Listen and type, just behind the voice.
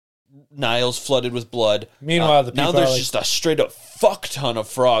Nile's flooded with blood. Meanwhile, the people now there's are like, just a straight up fuck ton of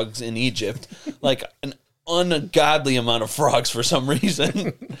frogs in Egypt, like an ungodly amount of frogs for some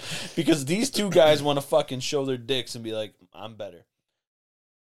reason, because these two guys want to fucking show their dicks and be like, I'm better.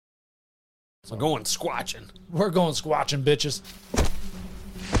 We're going squatching. we're going squatching, bitches.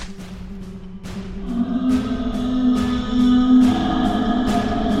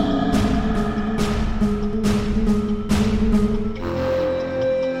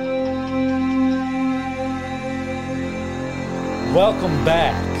 Welcome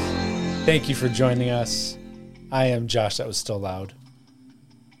back. Thank you for joining us. I am Josh. That was still loud.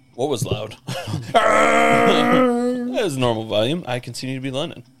 What was loud? That was normal volume. I continue to be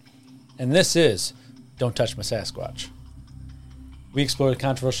Lennon. And this is Don't Touch My Sasquatch. We explore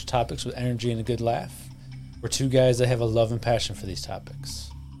controversial topics with energy and a good laugh. We're two guys that have a love and passion for these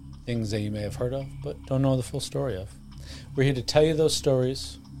topics. Things that you may have heard of, but don't know the full story of. We're here to tell you those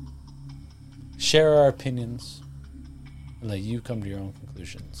stories, share our opinions, and let you come to your own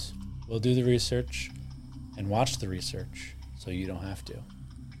conclusions. We'll do the research and watch the research so you don't have to.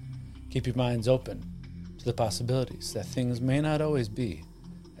 Keep your minds open to the possibilities that things may not always be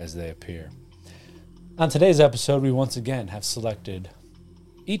as they appear. On today's episode, we once again have selected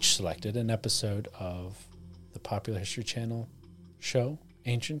an episode of the popular History Channel show,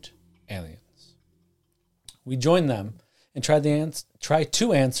 Ancient Aliens. We join them and try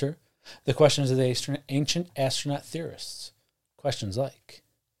to answer the questions of the ancient astronaut theorists. Questions like,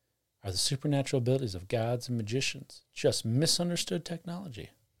 are the supernatural abilities of gods and magicians just misunderstood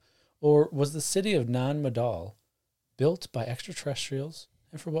technology? Or was the city of Nan-Madol built by extraterrestrials,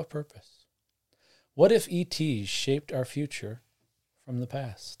 and for what purpose? What if ETs shaped our future from the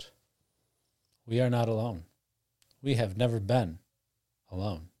past? We are not alone. We have never been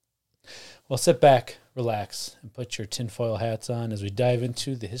alone. Well, sit back, relax, and put your tinfoil hats on as we dive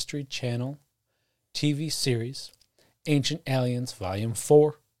into the History Channel TV series, Ancient Aliens, Volume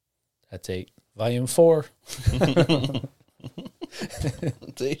 4. That's 8. Volume 4. That's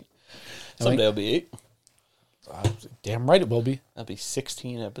 8. Someday it'll be 8. Damn right it will be. That'll be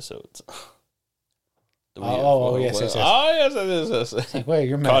 16 episodes. Yes. Oh, yes. It's like, wait,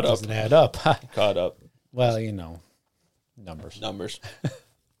 your math Caught up. doesn't add up. Caught up. Well, you know, numbers.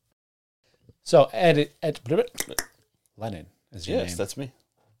 So, Lennon is your name. Yes, that's me.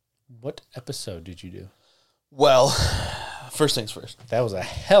 What episode did you do? Well, first things first. That was a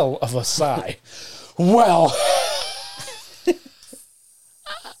hell of a sigh. Well,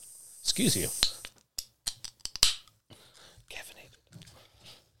 excuse you. Caffeinated.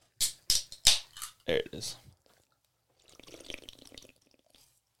 There it is.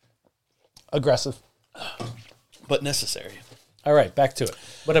 Aggressive. But necessary. All right, back to it.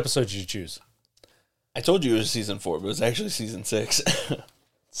 What episode did you choose? I told you it was season 4, but it was actually season 6.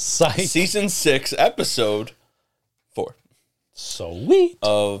 Psych. Season 6, episode 4 Sweet.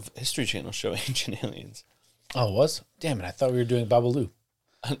 of History Channel show Ancient Aliens. Oh, it was? Damn it, I thought we were doing Babalu.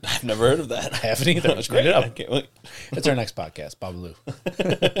 I've never heard of that. I haven't either. That's great. It I up. can't wait. It's our next podcast, Babalu.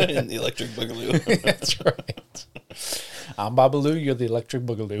 In the Electric Boogaloo. That's right. I'm Babalu, you're the Electric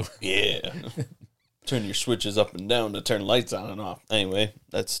Boogaloo. Yeah. Turn your switches up and down to turn lights on and off. Anyway,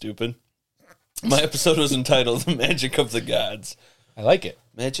 that's stupid. My episode was entitled The Magic of the Gods. I like it.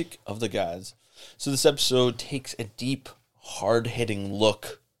 Magic of the Gods. So this episode takes a deep, hard-hitting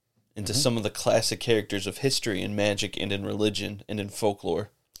look into some of the classic characters of history in magic and in religion and in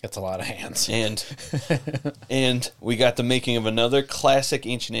folklore. That's a lot of hands. And we got the making of another classic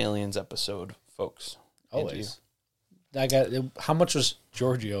Ancient Aliens episode, folks. Always. How much was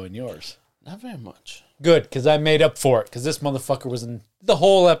Giorgio in yours? Not very much. Good, because I made up for it, because this motherfucker was in the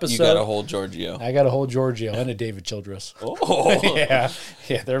whole episode. You got a whole Giorgio. I got a whole Giorgio and a David Childress. Oh. yeah,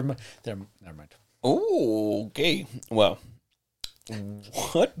 they're never mind. Oh, okay. Well,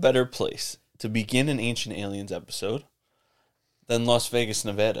 what better place to begin an Ancient Aliens episode than Las Vegas,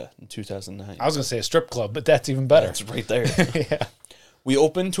 Nevada in 2009? I was going to say a strip club, but that's even better. That's right there. Yeah. We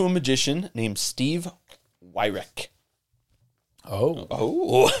open to a magician named Steve Wyrek.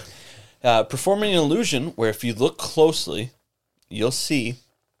 Oh. Performing an illusion where if you look closely, you'll see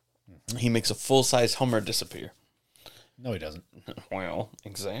he makes a full-size Hummer disappear. No, he doesn't. Well,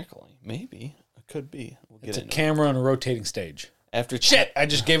 exactly. Maybe. It could be. We'll get It's a into camera on a rotating stage. After Shit, I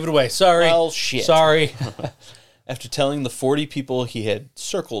just gave it away. Sorry. Well, shit. Sorry. After telling the 40 people he had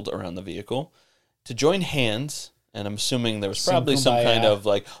circled around the vehicle to join hands, and I'm assuming there was Sing probably some Kumbaya. kind of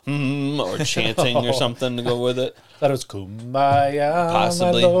like, or chanting or something to go with it. Thought it was Kumbaya,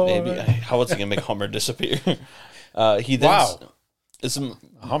 Possibly, my Lord. maybe. How else he going to make Hummer disappear? He then Wow. It's A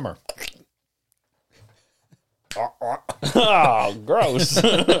Hummer. Oh, gross.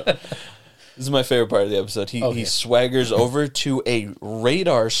 This is my favorite part of the episode. He swaggers over to a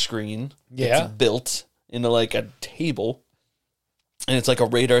radar screen that's built into like a table. And it's like a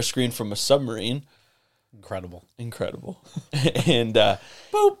radar screen from a submarine. Incredible. And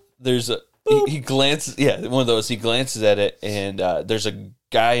boop. There's a he glances one of those. He glances at it and there's a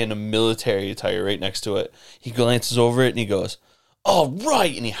guy in a military attire right next to it. He glances over it and he goes, "All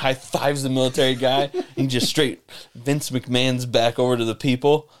right," and he high fives the military guy. He just straight Vince McMahon's back over to the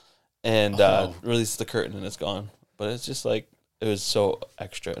people and releases the curtain and it's gone. But it's just like it was so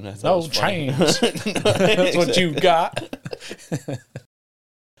extra, and I thought it was change. That's what you got.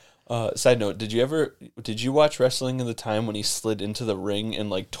 Side note: Did you watch Wrestling in the time when he slid into the ring and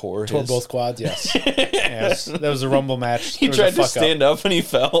like tore both quads? Yes. Yes, that was a Rumble match. He tried to stand up and he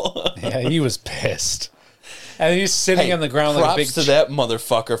fell. Yeah, he was pissed. And he's sitting on the ground like a big... Props to that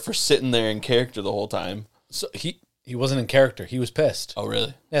motherfucker for sitting there in character the whole time. So he wasn't in character. He was pissed. Oh,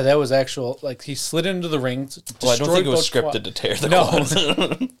 really? Yeah, that was actual... Like, he slid into the ring. Well, I don't think it was scripted to tear the quads.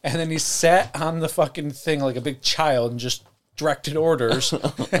 And then he sat on the fucking thing like a big child and just directed orders.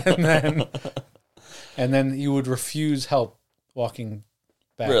 and then he would refuse help walking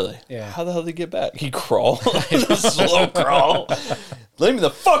back. Really? Yeah. How the hell did he get back? He crawl. Slow crawl. Leave me the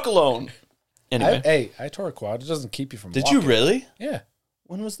fuck alone. Anyway. I tore a quad. It doesn't keep you from Did walking. you really? Yeah.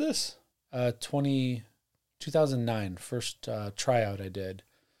 When was this? 2009, first tryout I did.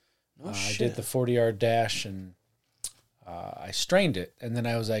 Oh, I did the 40-yard dash, and I strained it. And then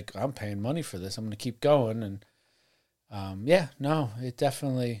I was like, I'm paying money for this. I'm going to keep going. And, it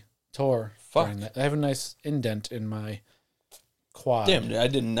definitely tore. Fuck. I have a nice indent in my quad. Damn, I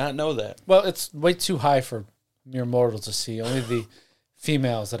did not know that. Well, it's way too high for mere mortals to see. Only the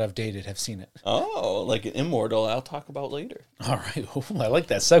females that I've dated have seen it. Oh, like an immortal I'll talk about later. All right. Ooh, I like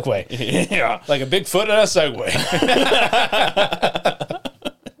that segue. Yeah. Like a Bigfoot and a segue.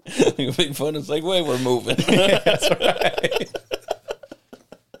 Like a Bigfoot and a segue, we're moving. Yeah, that's right.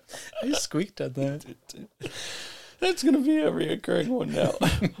 I squeaked at that. That's going to be a reoccurring one now.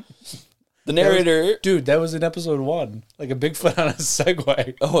 The narrator... That was in episode 1. Like a Bigfoot on a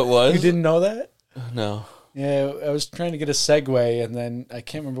segue. Oh, it was? You didn't know that? No. Yeah, I was trying to get a segue, and then I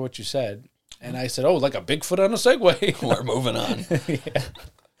can't remember what you said. And I said, like a Bigfoot on a segue. We're moving on. Yeah.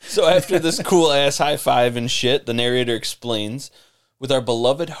 So after this cool-ass high five and shit, the narrator explains, with our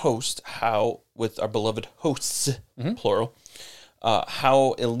beloved hosts, plural,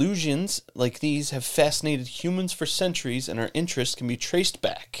 how illusions like these have fascinated humans for centuries, and our interest can be traced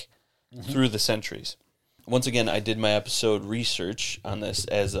back through the centuries. Once again, I did my episode research on this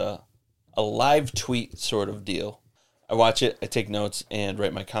as a live tweet sort of deal. I watch it, I take notes, and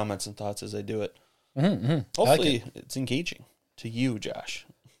write my comments and thoughts as I do it. Hopefully, it's engaging to you, Josh.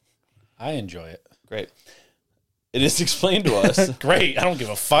 I enjoy it. Great. It is explained to us. Great. I don't give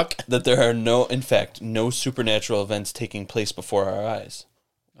a fuck. That there are no supernatural events taking place before our eyes.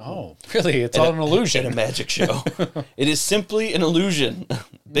 Oh, really? It's all an illusion. In a magic show. It is simply an illusion.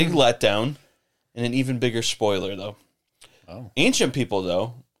 Big letdown, and an even bigger spoiler, though. Oh. Ancient people,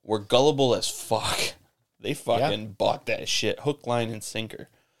 though, were gullible as fuck. They fucking bought that shit, hook, line, and sinker.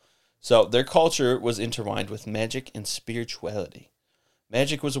 So their culture was intertwined with magic and spirituality.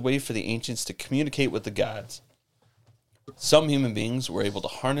 Magic was a way for the ancients to communicate with the gods. Some human beings were able to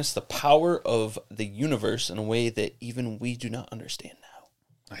harness the power of the universe in a way that even we do not understand now.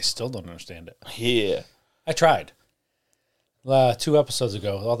 I still don't understand it. Yeah. I tried. 2 episodes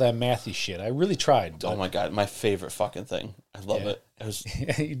ago, all that mathy shit. I really tried. Oh my God, my favorite fucking thing. I love it. It was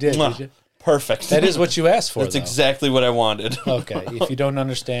you did. perfect. That is what you asked for. That's exactly what I wanted. Okay. If you don't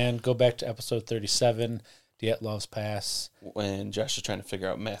understand, go back to episode 37, Dietlev's Pass. When Josh is trying to figure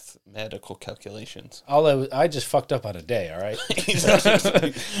out mathematical calculations. I just fucked up on a day, all right?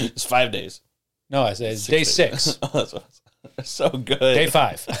 It's 5 days. No, I said day 6. So good. Day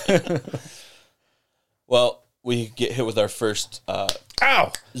 5. Well, we get hit with our first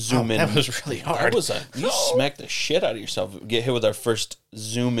zoom in. That was really hard. You smacked the shit out of yourself. We get hit with our first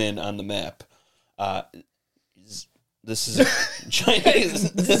zoom in on the map. This is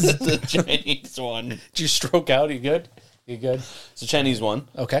Chinese. This is the Chinese one. Did you stroke out? You good? You good? It's a Chinese one.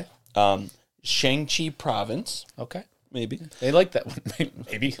 Okay. Shaanxi province. Okay. Maybe. They like that one.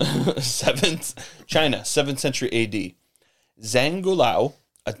 Maybe. 7th century AD. Zhang Gulao,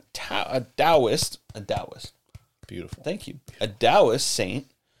 a Taoist. Beautiful. Thank you. A Taoist saint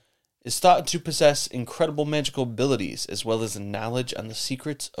is thought to possess incredible magical abilities as well as knowledge on the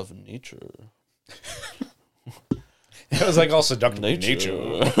secrets of nature. It was like all seductive.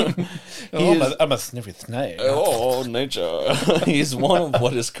 Nature. I'm a sniffy snake. Oh, nature. He's one of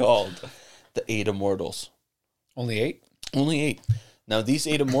what is called the 8 Immortals. Only 8? Only 8. Now, these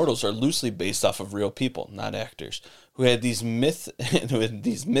 8 immortals are loosely based off of real people, not actors, who had these myths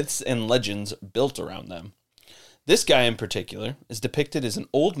and legends built around them. This guy in particular is depicted as an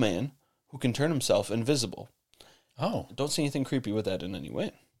old man who can turn himself invisible. Oh. Don't see anything creepy with that in any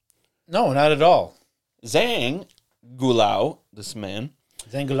way. No, not at all. Zhang Gulao, this man,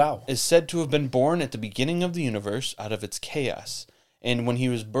 Zangulao, is said to have been born at the beginning of the universe out of its chaos. And when he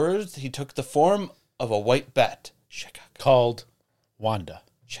was birthed, he took the form of a white bat. Shikaka. called Wanda.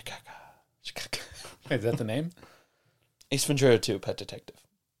 Shikaka. Wait, is that the name? Ace Ventura 2, Pet Detective.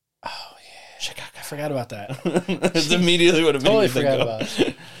 Oh, yeah. Shikaka. I forgot about that. That's immediately what it made Totally me think forgot of. about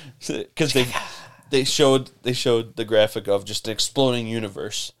it. Because they showed the graphic of just an exploding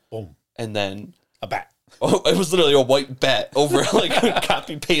universe. Boom. And then A bat. oh, it was literally a white bat over, like,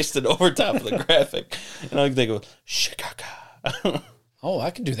 copy pasted over top of the graphic. And I think of Shikaka. Oh,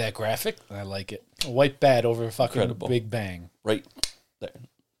 I can do that graphic. I like it. A white bat over a fucking Incredible. Big Bang. Right there.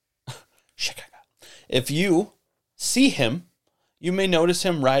 Shikaka. If you see him, you may notice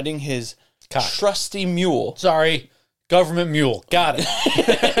him riding his Cock. trusty mule. Sorry. Government mule. Got it.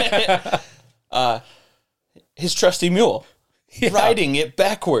 His trusty mule. Yeah. Riding it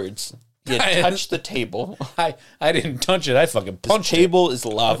backwards. You I- touch the table. I didn't touch it. I fucking The punched table is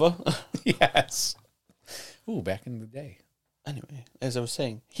lava. it. Yes. Ooh, back in the day. Anyway, as I was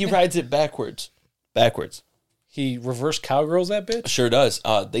saying, he rides it backwards. Backwards. He reverse cowgirls that bitch? Sure does.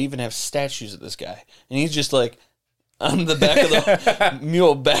 They even have statues of this guy. And he's just like on the back of the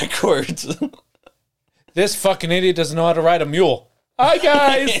mule backwards. This fucking idiot doesn't know how to ride a mule. Hi,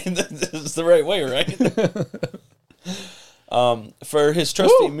 guys. This is the right way, right? For his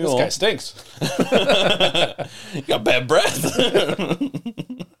trusty Woo, mule. this guy stinks. You got bad breath.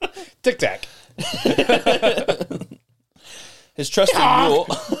 Tic Tac. His trusty mule.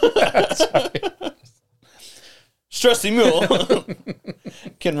 His trusty mule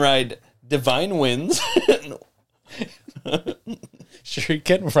can ride divine winds. Sure, he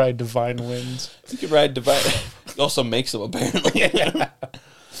can ride divine winds. He can ride divine. He also makes them, apparently.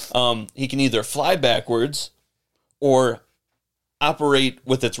 He can either fly backwards or operate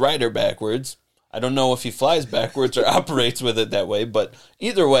with its rider backwards. I don't know if he flies backwards or operates with it that way, but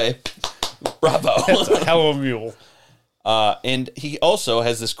either way, bravo. That's a hell of a mule. And he also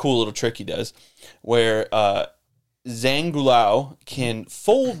has this cool little trick he does where Zangulao can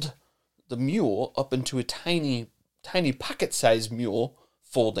fold the mule up into a tiny pocket-sized mule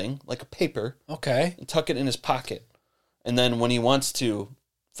folding, like a paper, Okay. and tuck it in his pocket. And then when he wants to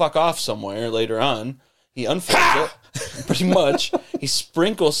fuck off somewhere later on, he unfolds it, pretty much. He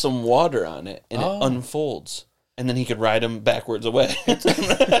sprinkles some water on it, and it unfolds. And then he could ride him backwards away.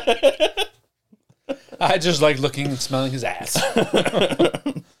 I just like looking and smelling his ass.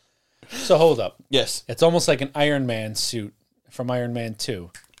 So hold up. Yes, It's almost like an Iron Man suit from Iron Man 2.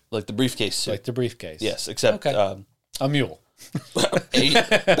 like the briefcase suit. Like the briefcase. Yes, except Okay. A mule.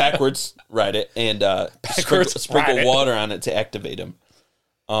 backwards ride it and Backwards sprinkle ride it. water on it to activate him.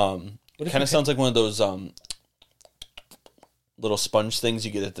 Kind of sounds like one of those little sponge things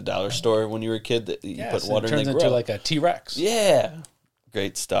you get at the dollar store when you were a kid that you Yes, put and water it in turns and into grow. like a T-Rex. Yeah,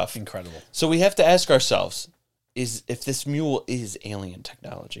 great stuff. Incredible. So we have to ask ourselves: is if this mule is alien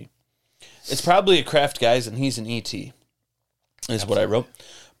technology? It's probably a craft, guys, and he's an ET. Is what I wrote.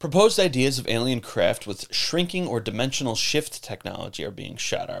 Proposed ideas of alien craft with shrinking or dimensional shift technology are being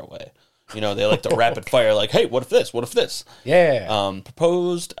shot our way. You know, they like to rapid fire, like, hey, what if this? What if this? Yeah.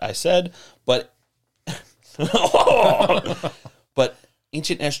 Proposed, I said, but but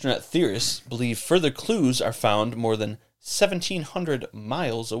ancient astronaut theorists believe further clues are found more than 1,700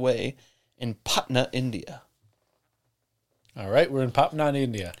 miles away in Patna, India. All right, we're in Patna,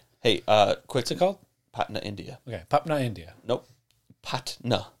 India. Hey, quick. What's it called? Patna, India. Okay, Patna, India. Nope.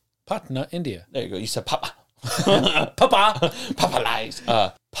 Patna. Patna, India. There you go. You said Papa. Papa. Papa lies.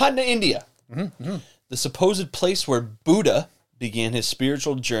 Patna, India. The supposed place where Buddha began his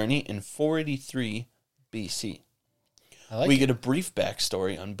spiritual journey in 483 BC. I like We it. get a brief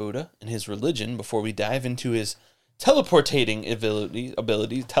backstory on Buddha and his religion before we dive into his teleportating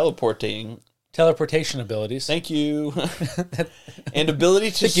Teleportation abilities. Thank you. And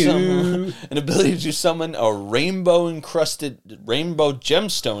ability to summon a rainbow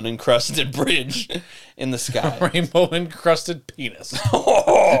gemstone encrusted bridge in the sky. Rainbow encrusted penis.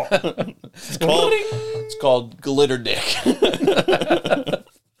 It's called Glitter Dick.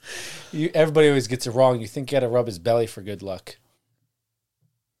 Everybody always gets it wrong. You think you got to rub his belly for good luck.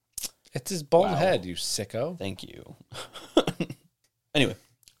 It's his bald head, you sicko. Thank you. Anyway,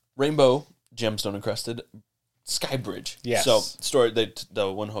 rainbow gemstone encrusted sky bridge. Yes. So the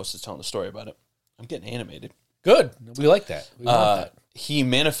one host is telling the story about it. I'm getting animated. Good. We like that. We want that. He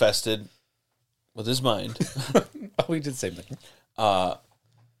manifested with his mind Oh, we did the same thing.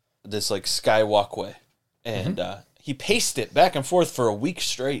 this like sky walkway, and he paced it back and forth for a week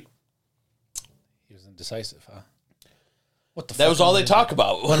straight. He was indecisive, huh? What the fuck? That was all they talk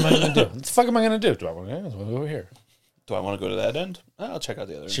about. What am I going to do? What the fuck am I going to do? Do I want to go over here? Do I want to go to that end? I'll check out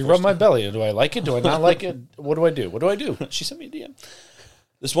the other end. She first. rubbed my belly. Do I like it? Do I not like it? What do I do? What do I do? She sent me a DM.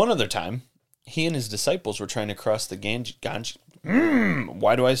 This one other time, he and his disciples were trying to cross the Ganges.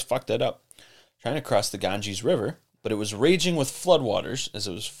 Why do I fuck that up? Trying to cross the Ganges River, but it was raging with floodwaters as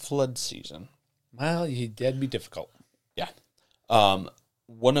it was flood season. Well, that'd be difficult. Yeah.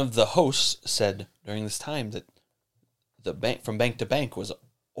 One of the hosts said during this time that the bank from bank to bank was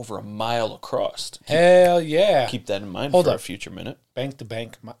over a mile across. Hell yeah. Keep that in mind Hold for up. a future minute. Bank to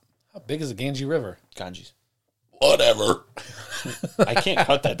bank. How big is the Ganges River? Ganges. Whatever. I can't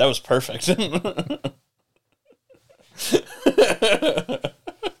cut that. That was perfect.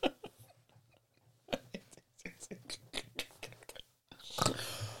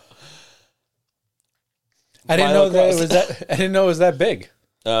 I didn't know that it was that. I didn't know it was that big.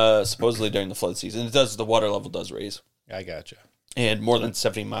 Supposedly during the flood season, the water level does raise, I gotcha. and more than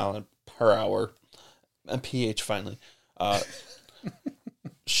 70 mile per hour, and pH finally.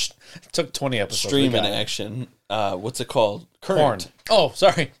 It took 20 episodes. Stream We in got it. action. What's it called? Porn. Current. Oh,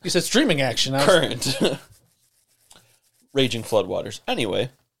 sorry. You said streaming action. Current. Raging floodwaters. Anyway,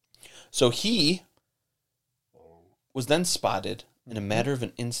 so he was then spotted in a matter of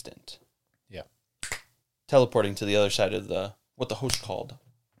an instant, Yeah. teleporting to the other side of what the host called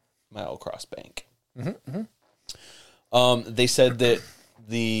mile across bank. They said that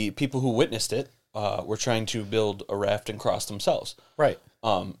the people who witnessed it were trying to build a raft and cross themselves. Right.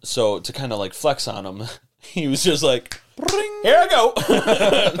 So to kind of like flex on him, he was just like, "Here I go."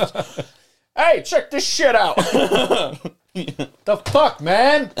 Hey, check this shit out. The fuck,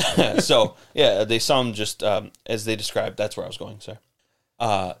 man? So yeah, they saw him just as they described. That's where I was going, sir.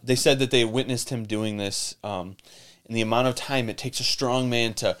 They said that they witnessed him doing this in the amount of time it takes a strong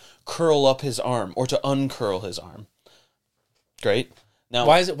man to curl up his arm or to uncurl his arm. Great. Now,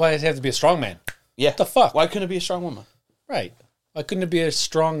 Why does it have to be a strong man? yeah, the fuck? Why couldn't it be a strong woman? Right. Why couldn't it be a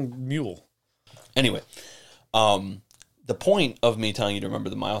strong mule? Anyway, the point of me telling you to remember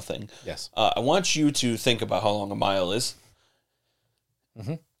the mile thing. Yes. I want you to think about how long a mile is.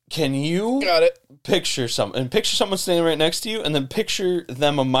 Can you Got it. picture someone standing right next to you, and then picture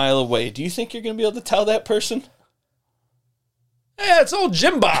them a mile away? Do you think you're going to be able to tell that person? Hey, it's old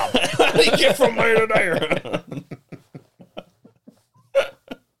Jim Bob. How do you get from there to there?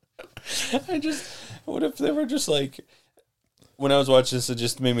 What if they were just like, when I was watching this, it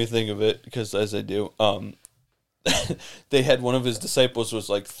just made me think of it, because as I do, they had one of his disciples was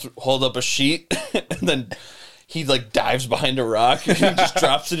like, hold up a sheet, and then he like dives behind a rock, and he just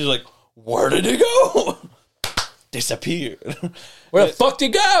drops it, he's like, where did it go? Disappeared. Where the fuck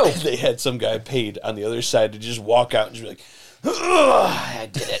did he go? They had some guy paid on the other side to just walk out and just be like, I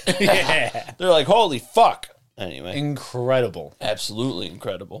did it. Yeah. They're like, holy fuck. Anyway. Incredible. Absolutely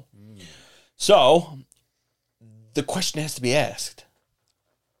incredible. So, the question has to be asked.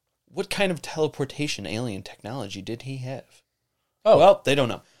 What kind of teleportation alien technology did he have? Oh. Well, they don't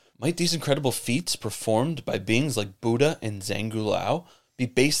know. Might these incredible feats performed by beings like Buddha and Zhang Gulao be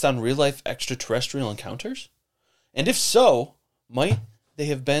based on real-life extraterrestrial encounters? And if so, might they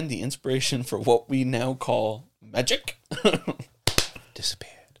have been the inspiration for what we now call magic?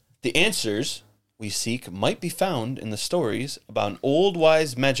 Disappeared. The answers we seek might be found in the stories about an old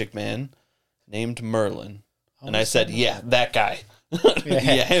wise magic man named Merlin. And I said, yeah, that guy. Yeah,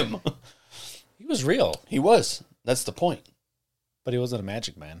 him. He was real, He was. That's the point. but he wasn't a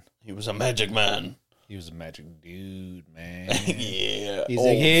magic man. He was a magic man. He was a magic dude, man. Yeah. He's old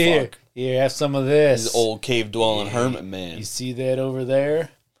like, here, fuck. here, have some of this. He's old cave dwelling hermit man. You see that over there?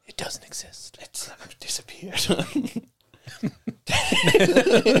 It doesn't exist. It's disappeared.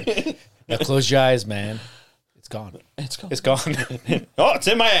 Now close your eyes, man. It's gone. It's gone. It's gone. Oh, it's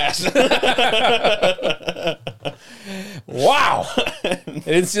in my ass. Wow. I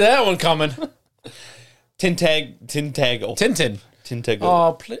didn't see that one coming. Tintagel. Tintin. Tintagel.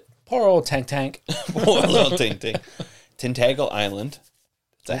 Oh, poor old Tank. Poor little Ting. Tintagel Island.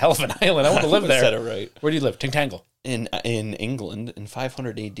 It's a hell of an island. I want to live there. Said it right. Where do you live? Tintangle. In England in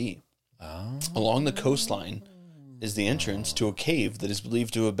 500 AD. Oh. Along the coastline is the entrance to a cave that is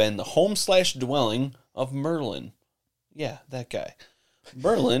believed to have been the home/dwelling of Merlin. Yeah, that guy.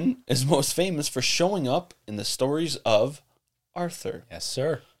 Merlin is most famous for showing up in the stories of Arthur, Yes,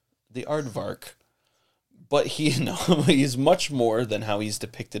 sir. the Aardvark, but he's much more than how he's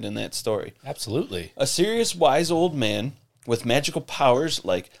depicted in that story. Absolutely. A serious, wise old man with magical powers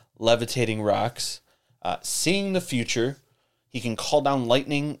like levitating rocks, seeing the future. He can call down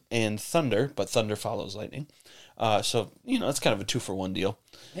lightning and thunder, but thunder follows lightning. So, it's kind of a 2-for-1 deal.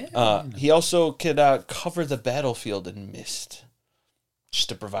 Yeah, he also could cover the battlefield in mist. Just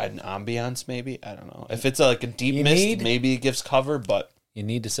to provide an ambiance, maybe? I don't know. If it's like a deep mist, maybe it gives cover, but... You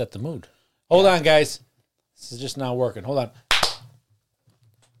need to set the mood. Hold on, guys. This is just not working. Hold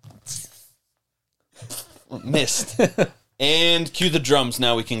on. Mist. And cue the drums.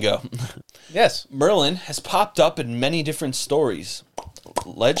 Now we can go. Yes. Merlin has popped up in many different stories.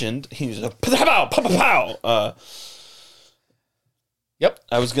 Legend. He's a pow. Yep.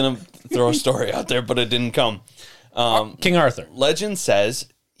 I was going to throw a story out there, but it didn't come. King Arthur. Legend says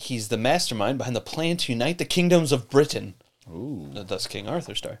he's the mastermind behind the plan to unite the kingdoms of Britain. Ooh. That's King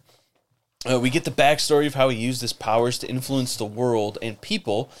Arthur's story. We get the backstory of how he used his powers to influence the world and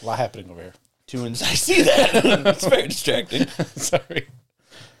people. A lot happening over here. I see that. It's very distracting. Sorry.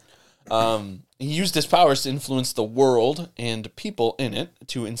 He used his powers to influence the world and people in it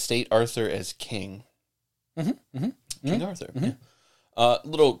to instate Arthur as king. King Arthur. Mm-hmm.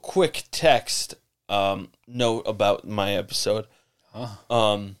 Little quick text note about my episode.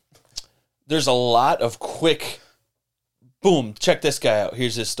 There's a lot of quick, boom, check this guy out.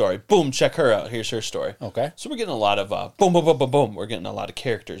 Here's his story. Boom, check her out. Here's her story. Okay. So we're getting a lot of boom, boom, boom, boom, boom. We're getting a lot of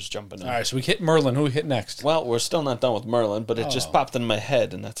characters jumping in. All right, so we hit Merlin. Who we hit next? Well, we're still not done with Merlin, but it just popped in my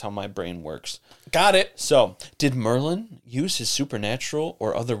head, and that's how my brain works. Got it. So, did Merlin use his supernatural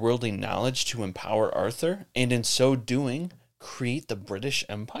or otherworldly knowledge to empower Arthur, and in so doing, create the British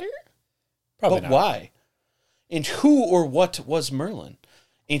Empire? Probably but not. Why? And who or what was Merlin?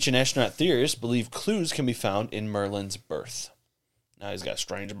 Ancient astronaut theorists believe clues can be found in Merlin's birth. Now he's got a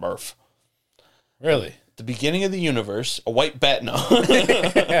strange birth. Really? The beginning of the universe, a white bat, no.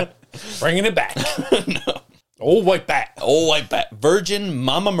 Bringing it back. No. Old white bat. Old white bat. Virgin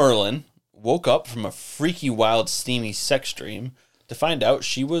Mama Merlin woke up from a freaky, wild, steamy sex dream to find out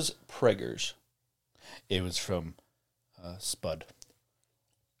she was preggers. It was from Spud.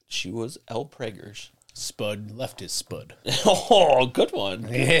 She was L. Preggers. Spud left his spud. Oh, good one.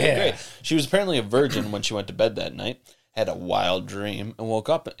 Yeah. Great. She was apparently a virgin when she went to bed that night, had a wild dream, and woke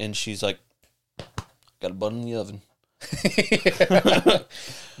up, and she's like, got a bun in the oven.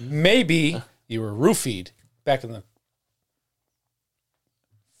 Maybe you were roofied back in the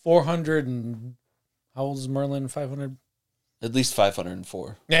 400 and... How old is Merlin? 500? At least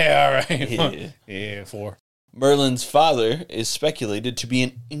 504. Yeah, all right. Yeah. Yeah, 4. Merlin's father is speculated to be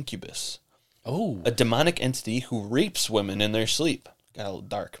an incubus. Oh. A demonic entity who rapes women in their sleep. Got a little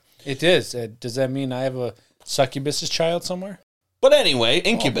dark. It is. Does that mean I have a succubus's child somewhere? But anyway,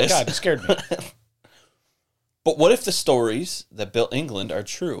 incubus. Oh my God, it scared me. But what if the stories that built England are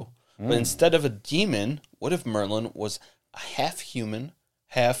true? But instead of a demon, what if Merlin was a half-human,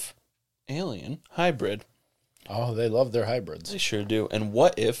 half-alien hybrid? Oh, they love their hybrids. They sure do. And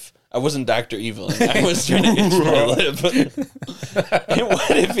what if... I wasn't Dr. Evelyn. I was trying to itch my lip. And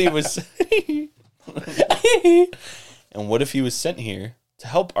what if he was... And what if he was sent here to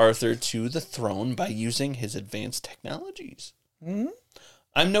help Arthur to the throne by using his advanced technologies? Mm-hmm.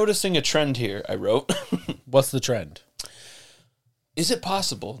 I'm noticing a trend here, I wrote. What's the trend? Is it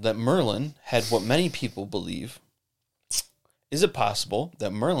possible that Merlin had what many people believe... Is it possible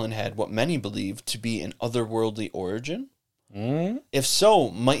that Merlin had what many believe to be an otherworldly origin? If so,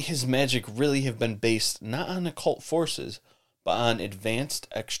 might his magic really have been based not on occult forces, but on advanced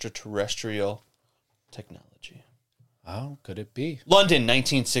extraterrestrial technology? Oh, could it be? London,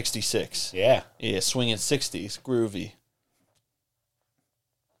 1966. Yeah. Yeah, swinging 60s, groovy.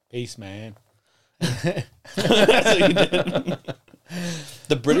 Peace, man. That's what you did.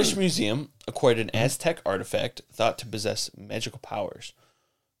 The British Museum acquired an Aztec artifact thought to possess magical powers.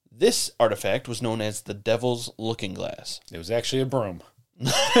 This artifact was known as the Devil's Looking Glass. It was actually a broom.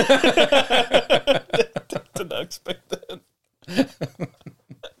 Did not expect that.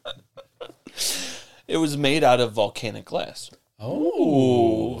 It was made out of volcanic glass.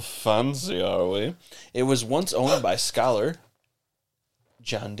 Oh. Ooh, fancy, are we? It was once owned by scholar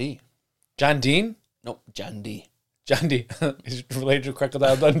John Dee. John Dean? Nope, John Dee. John Dee. He's related to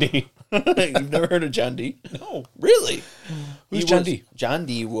Crocodile Dundee. You've never heard of John Dee? No. Really? Who's John Dee? John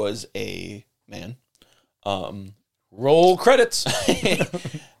Dee was a man. Roll credits.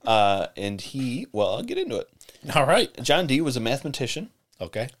 And he, well, I'll get into it. All right. John Dee was a mathematician,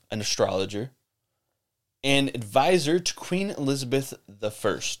 Okay. an astrologer, and advisor to Queen Elizabeth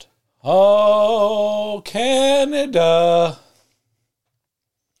I. Oh, Canada.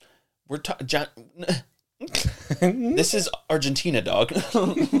 John. This is Argentina, dog.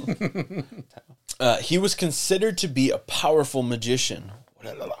 He was considered to be a powerful magician.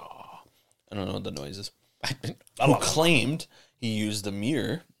 I don't know what the noise is. Who claimed he used the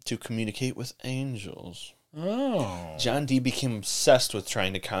mirror to communicate with angels. Oh. John Dee became obsessed with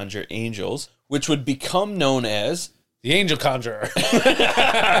trying to conjure angels, which would become known as The Angel Conjurer.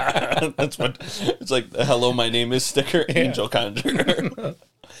 that's what it's like. The "Hello, my name is" sticker. Angel Conjurer.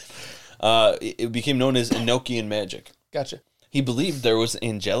 It became known as Enochian magic. Gotcha. He believed there was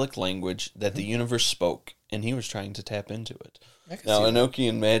angelic language that the universe spoke, and he was trying to tap into it. Now,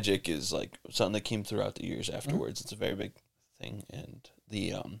 Enochian magic is like something that came throughout the years afterwards. It's a very big thing, and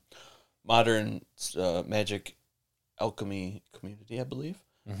the modern magic alchemy community, I believe,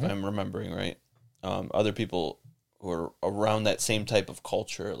 if I'm remembering right. Other people who are around that same type of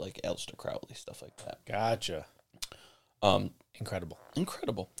culture, like Aleister Crowley, stuff like that. Gotcha.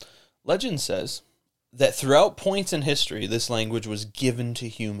 Incredible. Legend says that throughout points in history, this language was given to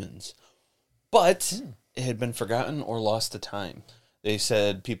humans, but it had been forgotten or lost to time. They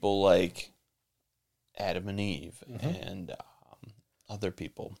said people like Adam and Eve and other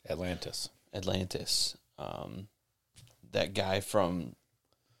people. Atlantis. That guy from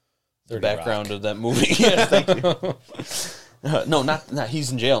the 30 background Rock. of that movie. Yes, thank you. No, not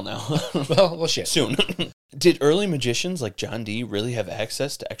he's in jail now. Well, shit. Soon. Did early magicians like John Dee really have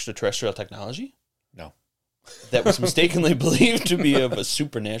access to extraterrestrial technology No. that was mistakenly believed to be of a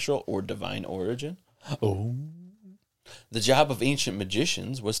supernatural or divine origin? Oh. The job of ancient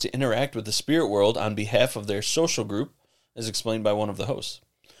magicians was to interact with the spirit world on behalf of their social group, as explained by one of the hosts,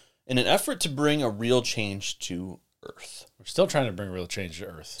 in an effort to bring a real change to Earth. We're still trying to bring real change to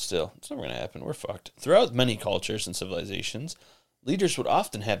Earth. Still, it's never going to happen. We're fucked. Throughout many cultures and civilizations, leaders would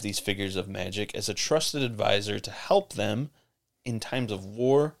often have these figures of magic as a trusted advisor to help them in times of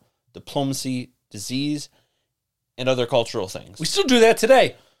war, diplomacy, disease, and other cultural things. We still do that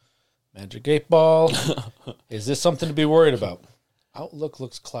today. Magic 8 Ball. Is this something to be worried about? Outlook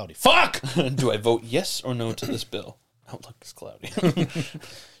looks cloudy. Fuck! Do I vote yes or no to this bill? Outlook is cloudy.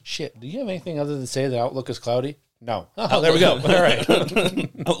 Shit. Do you have anything other than say that Outlook is cloudy? No. Oh, there we go. All right.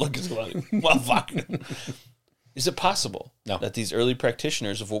 Outlook is cloudy. Well, fuck. Is it possible that these early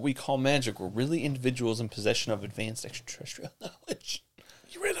practitioners of what we call magic were really individuals in possession of advanced extraterrestrial knowledge?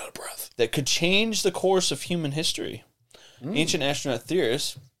 You ran out of breath. That could change the course of human history. Ancient astronaut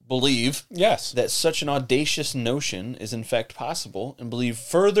theorists believe that such an audacious notion is in fact possible, and believe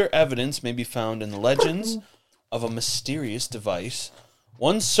further evidence may be found in the legends of a mysterious device,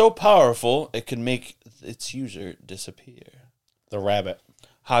 one so powerful it could make its user disappear. The rabbit.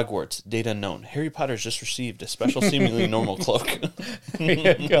 Hogwarts, date unknown. Harry Potter's just received a special seemingly normal cloak.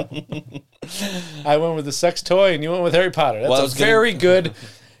 There you go. I went with the sex toy and you went with Harry Potter. That's very good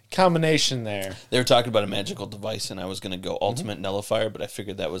combination there. They were talking about a magical device, and I was going to go Ultimate Nullifier, but I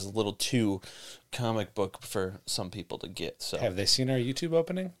figured that was a little too comic book for some people to get. So have they seen our YouTube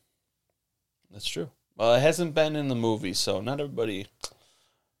opening? That's true. Well, it hasn't been in the movie, so not everybody.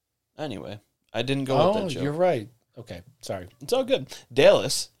 Anyway, I didn't go with that joke. You're right. Okay, sorry. It's all good.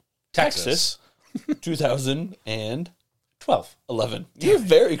 Dallas, Texas 2012. 11. You're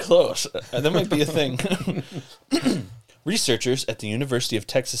very close. That might be a thing. Researchers at the University of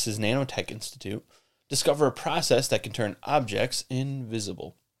Texas's Nanotech Institute discover a process that can turn objects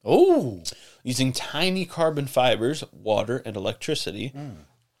invisible. Oh. Using tiny carbon fibers, water, and electricity.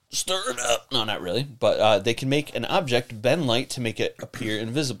 Stir it up. No, not really. But they can make an object bend light to make it appear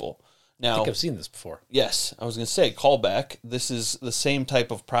invisible. Now, I think I've seen this before. Yes, I was going to say, callback. This is the same type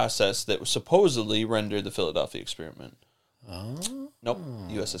of process that supposedly rendered the Philadelphia experiment. Oh. Nope.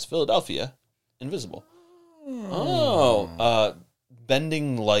 USS Philadelphia, invisible. Oh.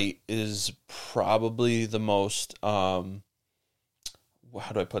 Bending light is probably the most, how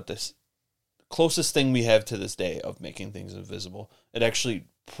do I put this? Closest thing we have to this day of making things invisible. It actually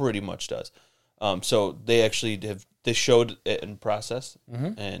pretty much does. So they actually they showed it in process,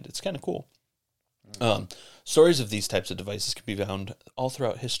 and it's kind of cool. Stories of these types of devices can be found all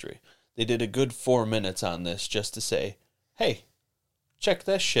throughout history. They did a good 4 minutes on this just to say, hey, check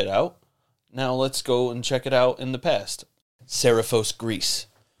that shit out. Now let's go and check it out in the past. Seraphos, Greece.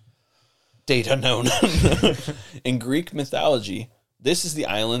 Date unknown. In Greek mythology, this is the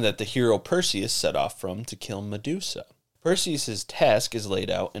island that the hero Perseus set off from to kill Medusa. Perseus' task is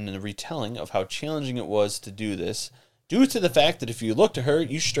laid out in a retelling of how challenging it was to do this, due to the fact that if you looked at her,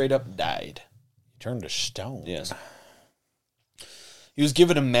 you straight up died. Turned to stone. Yes. He was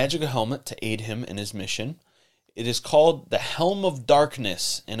given a magical helmet to aid him in his mission. It is called the Helm of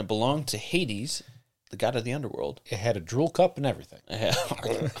Darkness, and it belonged to Hades, the god of the underworld. It had a drool cup and everything.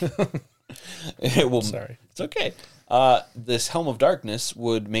 Sorry. It's okay. This Helm of Darkness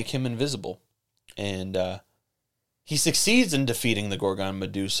would make him invisible. And he succeeds in defeating the Gorgon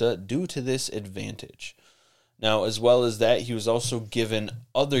Medusa due to this advantage. Now, as well as that, he was also given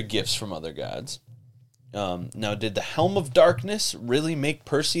other gifts from other gods. Now, did the Helm of Darkness really make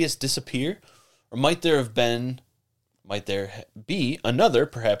Perseus disappear? Or might there be another,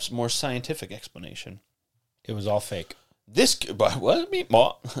 perhaps more scientific explanation? It was all fake. This could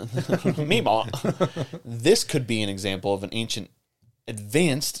be an example of an ancient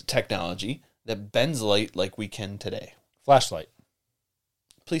advanced technology that bends light like we can today. Flashlight.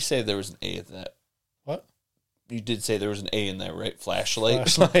 Please say there was an A in that. What? You did say there was an A in that, right? Flashlight?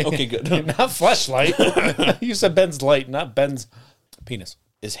 Flashlight. Okay, good. Not flashlight. You said Ben's light, not Ben's penis.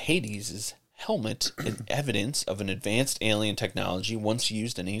 Is Hades' helmet an evidence of an advanced alien technology once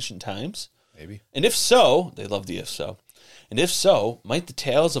used in ancient times? Maybe. And if so, they love the if so. And if so, might the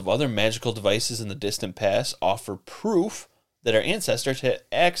tales of other magical devices in the distant past offer proof that our ancestors had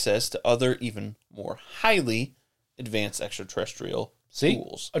access to other, even more highly advanced extraterrestrial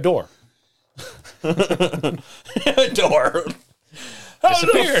tools? A door. A door. How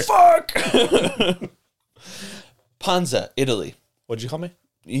Disappeared. the fuck? Ponza, Italy. What'd you call me?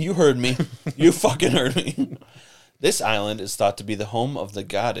 You heard me. You fucking heard me. This island is thought to be the home of the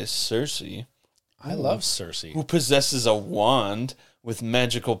goddess Circe, I love Circe. who possesses a wand with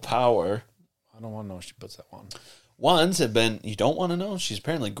magical power. I don't want to know if she puts that on. Wands have been... You don't want to know? She's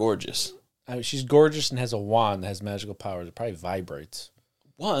apparently gorgeous. She's gorgeous and has a wand that has magical powers. It probably vibrates.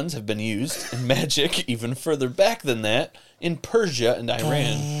 Wands have been used in magic even further back than that in Persia and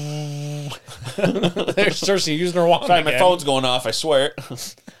Iran. There's Circe using her wand. Sorry, my again. phone's going off, I swear.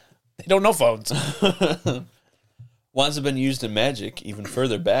 They don't know phones. Wands have been used in magic even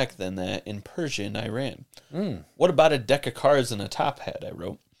further back than that in Persia and Iran. What about a deck of cards and a top hat, I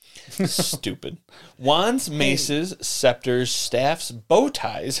wrote. Stupid. Wands, maces, scepters, staffs, bow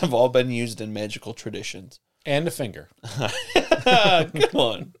ties have all been used in magical traditions. And a finger. Good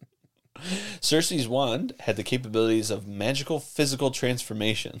one. Circe's wand had the capabilities of magical physical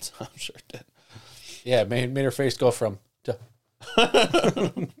transformations. I'm sure it did. Yeah, made her face go from... to...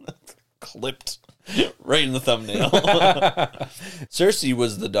 Clipped right in the thumbnail. Circe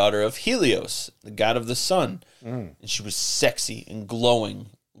was the daughter of Helios, the god of the sun. And she was sexy and glowing,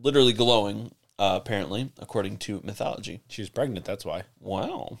 literally glowing, apparently, according to mythology. She was pregnant, that's why.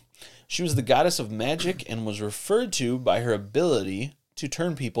 Wow. She was the goddess of magic and was referred to by her ability to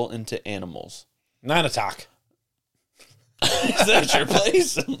turn people into animals. Nanatak. Is that your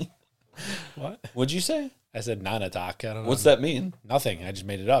place? What? What'd you say? I said Nanatak. I don't know. What's that mean? Nothing. I just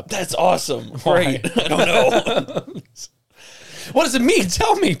made it up. That's awesome. Why? Great. I don't know. What does it mean?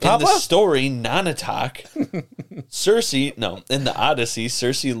 Tell me, Papa. In the story, Nanatak, in the Odyssey,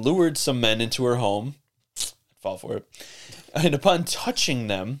 Circe lured some men into her home. I'd fall for it. And upon touching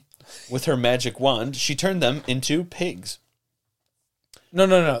them with her magic wand, she turned them into pigs.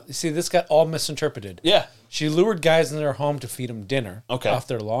 No. See, this got all misinterpreted. Yeah. She lured guys in their home to feed them dinner off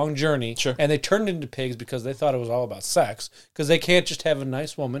their long journey. Sure. And they turned into pigs because they thought it was all about sex. Because they can't just have a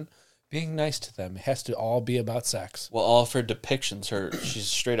nice woman being nice to them. It has to all be about sex. Well, all of her depictions, she's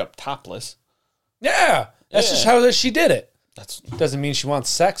straight up topless. Yeah. That's just how she did it. That's Doesn't mean she wants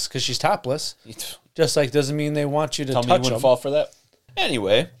sex because she's topless. Just like doesn't mean they want you to Tell me you touch wouldn't them. fall for that.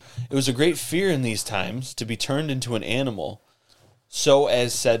 Anyway, it was a great fear in these times to be turned into an animal. So,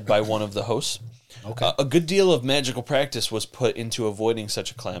 as said by one of the hosts, a good deal of magical practice was put into avoiding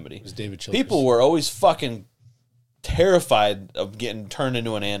such a calamity. It was David Childers. People were always fucking terrified of getting turned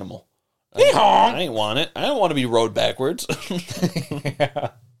into an animal. I ain't want it. I don't want to be rode backwards.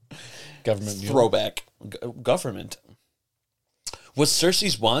 Government mule. Throwback. Government. Was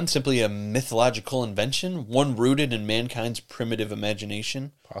Circe's wand simply a mythological invention, one rooted in mankind's primitive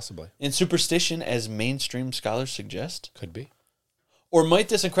imagination Possibly. and superstition, as mainstream scholars suggest? Could be. Or might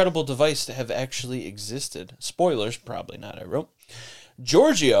this incredible device have actually existed? Spoilers, probably not, I wrote.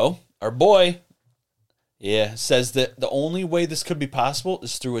 Giorgio, our boy, says that the only way this could be possible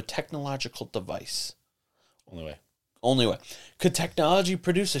is through a technological device. Only way. Could technology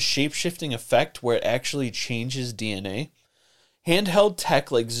produce a shape-shifting effect where it actually changes DNA? Handheld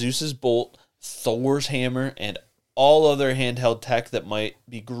tech like Zeus's bolt, Thor's hammer, and all other handheld tech that might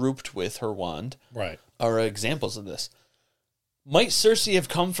be grouped with her wand are examples of this. Might Circe have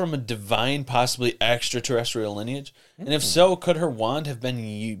come from a divine, possibly extraterrestrial lineage? And if so, could her wand have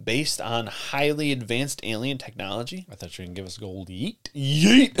been based on highly advanced alien technology? I thought you were going to give us a gold yeet.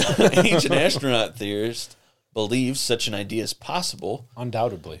 Yeet! Ancient astronaut theorist believes such an idea is possible,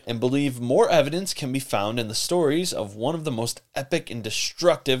 Undoubtedly. and believe more evidence can be found in the stories of one of the most epic and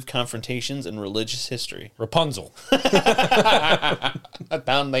destructive confrontations in religious history. Rapunzel.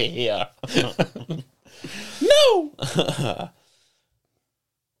 Down here. No!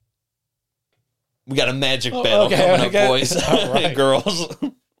 We got a magic battle coming up, boys and girls.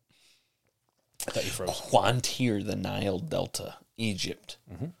 I thought you froze. Quantir, the Nile Delta, Egypt.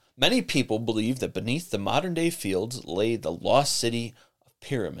 Many people believe that beneath the modern-day fields lay the lost city of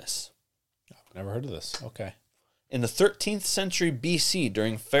Pyramus. I've never heard of this. Okay. In the 13th century BC,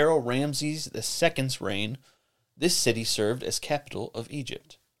 during Pharaoh Ramses II's reign, this city served as capital of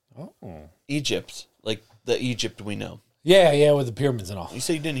Egypt. Oh. Egypt, like the Egypt we know. Yeah, with the pyramids and all. You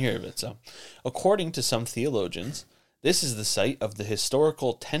say you didn't hear of it, so. According to some theologians, this is the site of the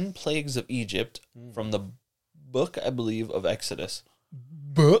historical 10 plagues of Egypt from the book, I believe, of Exodus.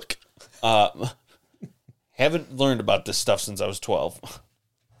 Book? Haven't learned about this stuff since I was 12.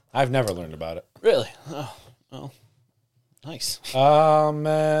 I've never learned about it. Really? Oh, well, nice.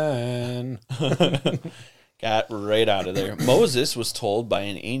 Amen. Got right out of there. Moses was told by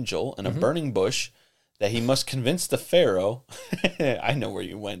an angel in a burning bush that he must convince the Pharaoh. I know where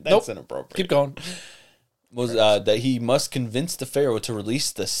you went. That's inappropriate. Keep going. That he must convince the Pharaoh to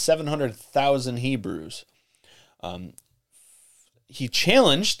release the 700,000 Hebrews. He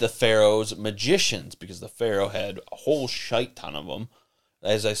challenged the Pharaoh's magicians because the Pharaoh had a whole shite ton of them.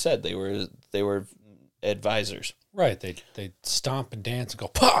 As I said, they were advisors. Right. They stomp and dance and go,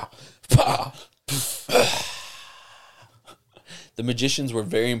 pa, pa. The magicians were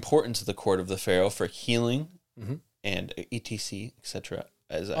very important to the court of the Pharaoh for healing and etc., etc.,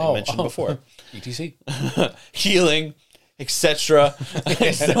 as I mentioned before. ETC. Healing, etc.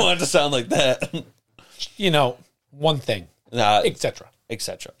 I still want it to sound like that. One thing. Etc.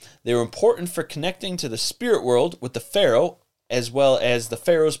 Etc. They were important for connecting to the spirit world with the Pharaoh as well as the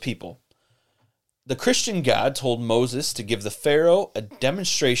Pharaoh's people. The Christian God told Moses to give the Pharaoh a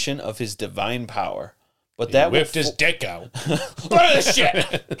demonstration of his divine power. But that whipped his dick out. Look at this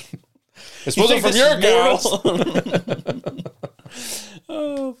shit! This wasn't from your girls.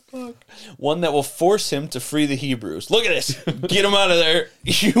 Oh, fuck. One that will force him to free the Hebrews. Look at this. Get him out of there.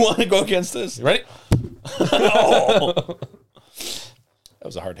 You want to go against this? You ready? Oh. That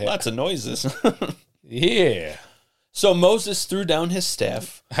was a hard hit. Lots of noises. Yeah. So Moses threw down his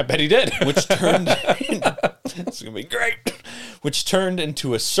staff. I bet he did. Which turned... It's going to be great. Which turned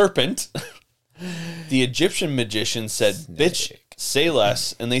into a serpent. The Egyptian magician said, "Bitch, say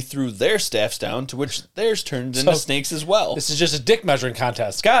less," and they threw their staffs down, to which theirs turned into snakes as well. This is just a dick measuring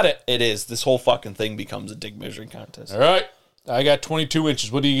contest. Got it. It is. This whole fucking thing becomes a dick measuring contest. All right. I got 22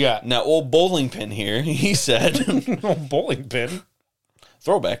 inches. What do you got? Now, old bowling pin here, he said... Old bowling pin?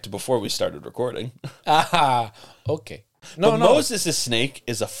 Throwback to before we started recording. Ah, okay. No. Moses' snake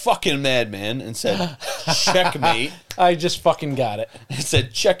is a fucking madman and said, checkmate. I just fucking got it. It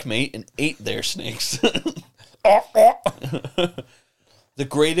said checkmate and ate their snakes. The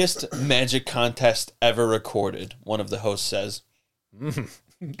greatest magic contest ever recorded, one of the hosts says.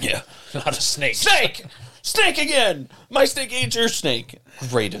 Yeah. Not a snake. Snake again! My snake ate your snake.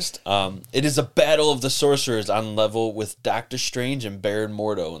 Greatest. It is a battle of the sorcerers on level with Doctor Strange and Baron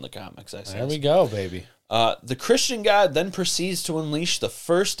Mordo in the comics, I say. There we go, baby. The Christian God then proceeds to unleash the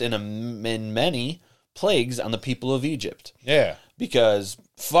first in many plagues on the people of Egypt. Yeah. Because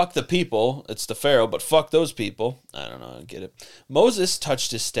fuck the people, it's the Pharaoh, but fuck those people. I don't know, I get it. Moses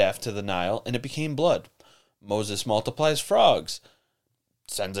touched his staff to the Nile, and it became blood. Moses multiplies frogs.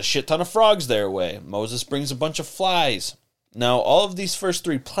 Sends a shit ton of frogs their way. Moses brings a bunch of flies. Now, all of these first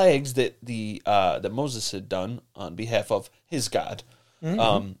three plagues that that Moses had done on behalf of his God,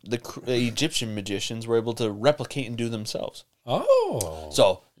 the Egyptian magicians were able to replicate and do themselves. Oh.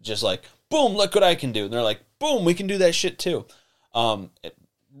 So, just like, boom, look what I can do. And they're like, boom, we can do that shit too.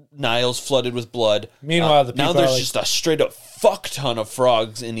 Nile's flooded with blood. Meanwhile, the people now there's are just a straight up fuck ton of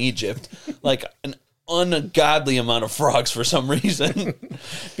frogs in Egypt. Like an ungodly amount of frogs for some reason.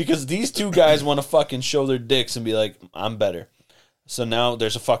 Because these two guys want to fucking show their dicks and be like, I'm better. So now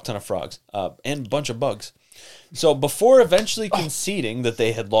there's a fuck ton of frogs. And a bunch of bugs. So before eventually conceding that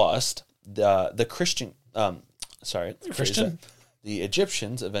they had lost, the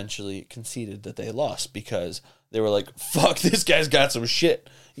Egyptians eventually conceded that they had lost because they were like, fuck, this guy's got some shit.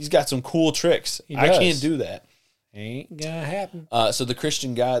 He's got some cool tricks. I can't do that. Ain't gonna happen. So the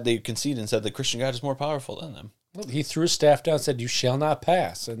Christian God, they conceded and said the Christian God is more powerful than them. He threw his staff down and said, "You shall not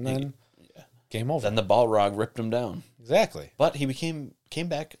pass." And then game over. Then the Balrog ripped him down. Exactly. But he came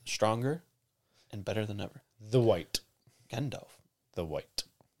back stronger and better than ever. The white. Gandalf. The white.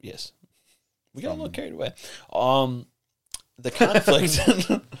 Yes. We got a little carried away. The conflict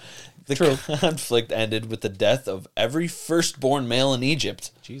conflict ended with the death of every firstborn male in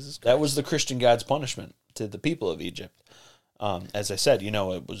Egypt. Jesus Christ. That was the Christian God's punishment to the people of Egypt. As I said,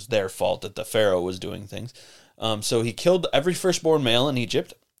 it was their fault that the Pharaoh was doing things. So he killed every firstborn male in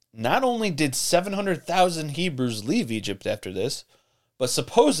Egypt. Not only did 700,000 Hebrews leave Egypt after this, but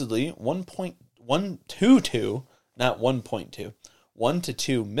supposedly 1.122, not 1.2, 1 to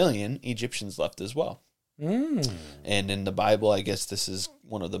 2 million Egyptians left as well. And in the Bible, I guess this is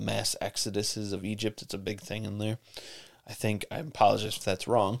one of the mass exoduses of Egypt. It's a big thing in there. I apologize if that's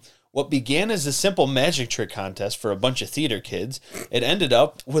wrong. What began as a simple magic trick contest for a bunch of theater kids, it ended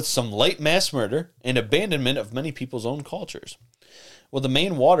up with some light mass murder and abandonment of many people's own cultures. Well, the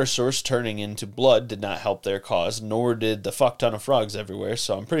main water source turning into blood did not help their cause, nor did the fuck ton of frogs everywhere,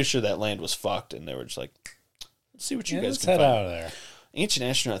 so I'm pretty sure that land was fucked, and they were just like, let's see what you guys can find. Let's head out of there. Ancient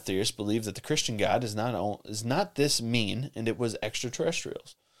astronaut theorists believe that the Christian God is not this mean, and it was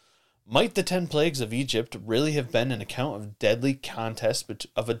extraterrestrials. Might the 10 plagues of Egypt really have been an account of a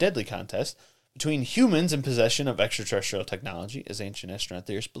deadly contest between humans in possession of extraterrestrial technology, as ancient astronaut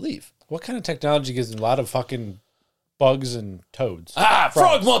theorists believe? What kind of technology gives a lot of fucking bugs and toads?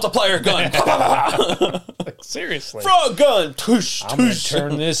 Frog multiplier gun! Like, seriously. Frog gun! Tush, I'm going to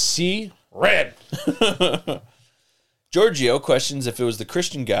turn this sea red. Giorgio questions if it was the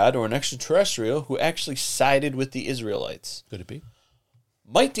Christian God or an extraterrestrial who actually sided with the Israelites. Could it be?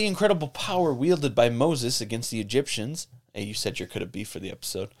 Might the incredible power wielded by Moses against the Egyptians... Hey, you said your could it be for the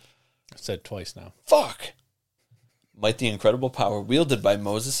episode. I said twice now. Fuck! Might the incredible power wielded by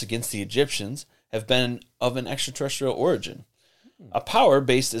Moses against the Egyptians have been of an extraterrestrial origin? A power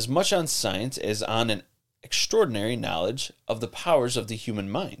based as much on science as on an extraordinary knowledge of the powers of the human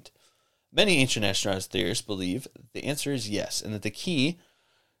mind. Many ancient astronaut theorists believe the answer is yes, and that the key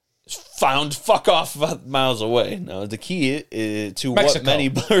is found fuck off miles away. Now, the key to Mexico. what many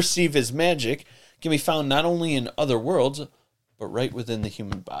perceive as magic can be found not only in other worlds, but right within the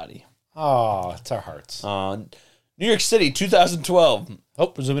human body. Oh, it's our hearts. New York City, 2012.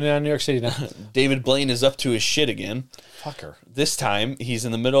 Oh, we're zooming in on New York City now. David Blaine is up to his shit again. Fucker. This time, he's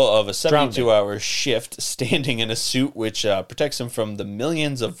in the middle of a 72-hour shift, standing in a suit which protects him from the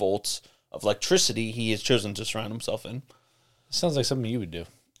millions of volts of electricity he has chosen to surround himself in. Sounds like something you would do.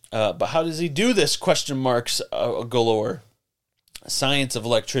 But how does he do this? Question marks galore. Science of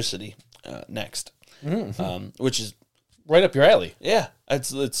electricity. Next. Which is... Right up your alley. Yeah,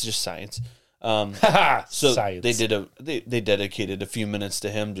 it's just science. So Science. they dedicated a few minutes to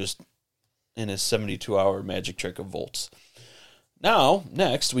him just in his 72-hour magic trick of volts. Now,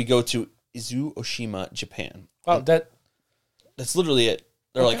 next, we go to Izu Oshima, Japan. Well, That's literally it.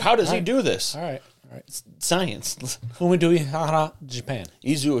 They're like, how does he do this? All right. It's science. Umedui Hara, Japan.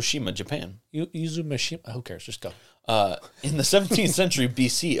 Izu Oshima, Japan. Izumashima. Who cares? Just go. In the 17th century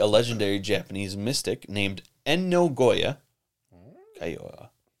BC, a legendary Japanese mystic named Enno Goya, I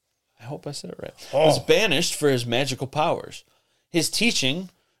hope I said it right, was banished for his magical powers. His teaching,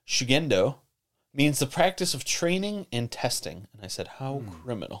 Shugendo, means the practice of training and testing. And I said, how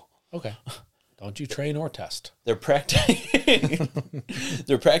criminal. Okay. Don't you train or test. Their practice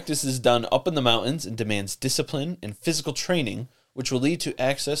is done up in the mountains and demands discipline and physical training, which will lead to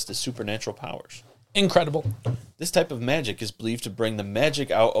access to supernatural powers. Incredible. This type of magic is believed to bring the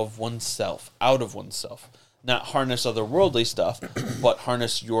magic out of oneself. Not harness otherworldly stuff, but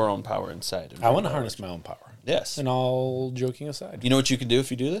harness your own power inside. I want to harness my own power. Yes. And all joking aside. You know what you can do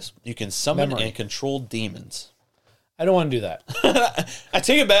if you do this? You can summon and control demons. I don't want to do that. I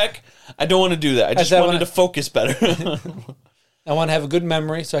take it back. I don't want to do that. I just wanted to focus better. I want to have a good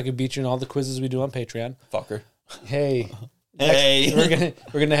memory so I can beat you in all the quizzes we do on Patreon. Fucker. Hey. Hey.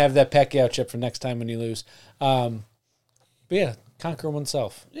 We're gonna have that Pacquiao chip for next time when you lose. But yeah, conquer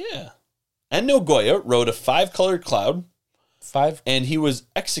oneself. Yeah. Enno Goya rode a 5-colored cloud. 5. And he was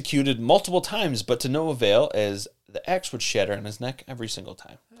executed multiple times, but to no avail, as the axe would shatter on his neck every single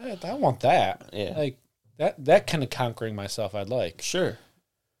time. I want that. Yeah. Like that kind of conquering myself I'd like. Sure.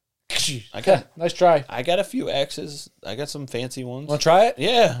 Nice try. I got a few axes. I got some fancy ones. Want to try it?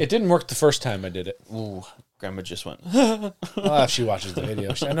 Yeah. It didn't work the first time I did it. Ooh, Grandma just went. Well, if she watches the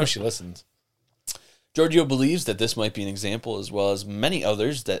video. I know she listens. Giorgio believes that this might be an example, as well as many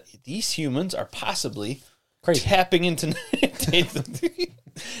others, that these humans are possibly crazy tapping into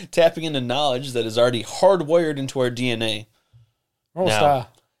knowledge that is already hardwired into our DNA. Now,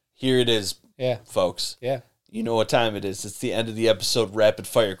 here it is, folks. Yeah. You know what time it is. It's the end of the episode, rapid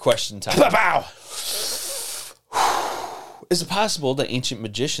fire question time. Pow! Is it possible that ancient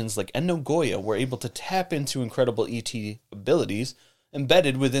magicians like Enno Goya were able to tap into incredible ET abilities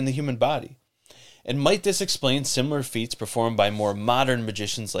embedded within the human body? And might this explain similar feats performed by more modern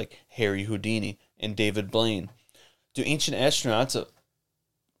magicians like Harry Houdini and David Blaine? Do ancient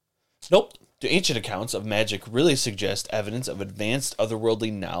Nope. Do ancient accounts of magic really suggest evidence of advanced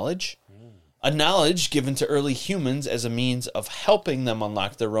otherworldly knowledge? A knowledge given to early humans as a means of helping them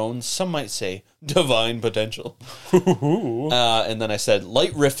unlock their own, some might say, divine potential. And then I said,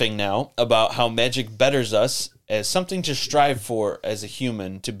 light riffing now about how magic betters us as something to strive for as a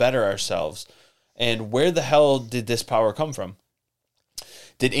human to better ourselves. And where the hell did this power come from?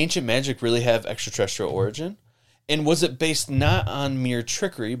 Did ancient magic really have extraterrestrial origin? And was it based not on mere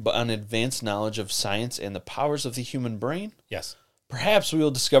trickery, but on advanced knowledge of science and the powers of the human brain? Yes. Perhaps we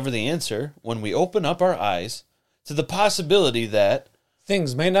will discover the answer when we open up our eyes to the possibility that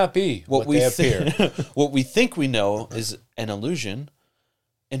Things may not be what they appear. what we think we know is an illusion,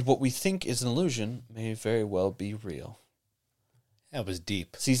 and what we think is an illusion may very well be real. That was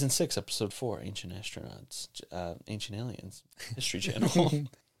deep. Season 6, Episode 4, Ancient Astronauts, Ancient Aliens, History Channel.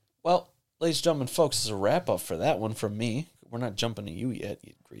 Well, ladies and gentlemen, folks, this is a wrap-up for that one from me. We're not jumping to you yet,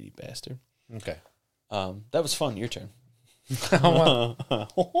 you greedy bastard. Okay. That was fun. Your turn.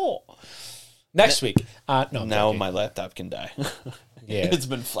 Next week. No. Now okay. my laptop can die. Yeah. It's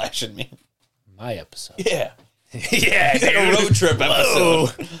been flashing me. My episode. Yeah. Yeah. It's like a road trip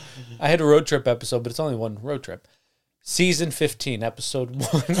episode. I had a road trip episode, but it's only one road trip. Season 15, episode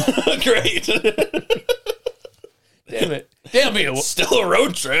 1. Great. Damn it. Damn you. Still a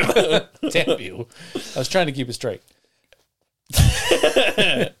road trip. Damn you. I was trying to keep it straight.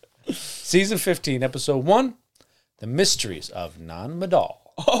 Season 15, episode 1, The Mysteries of Nan Madol.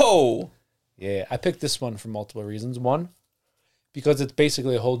 Oh. Yeah, I picked this one for multiple reasons. One, because it's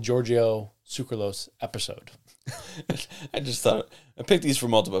basically a whole Giorgio Sucralose episode. I just thought, I picked these for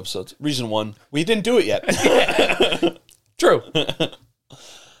multiple episodes. Reason 1, we didn't do it yet. True.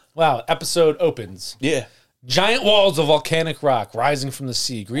 Wow, episode opens. Yeah. Giant walls of volcanic rock rising from the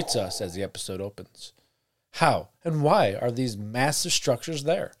sea greets us as the episode opens. How and why are these massive structures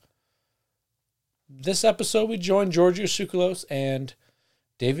there? This episode, we join Giorgio Tsoukalos and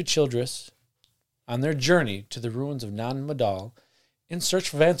David Childress on their journey to the ruins of Nan Madol in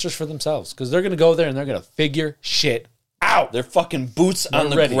search of answers for themselves. Because they're going to go there and they're going to figure shit out. They're fucking boots on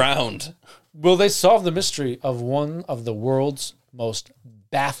the ground. Will they solve the mystery of one of the world's most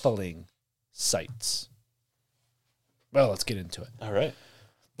baffling sights? Well, let's get into it. All right.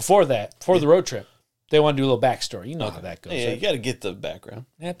 Before that, before the road trip, they want to do a little backstory. You know how that goes. Yeah, Right? you got to get the background.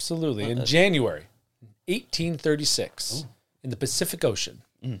 Absolutely. In January 1836, in the Pacific Ocean,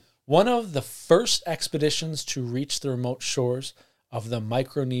 one of the first expeditions to reach the remote shores of the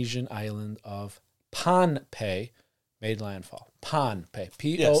Micronesian island of Pohnpei made landfall. Pohnpei.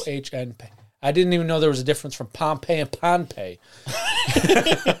 P-O-H-N-P. I didn't even know there was a difference from Pompeii and Pohnpei.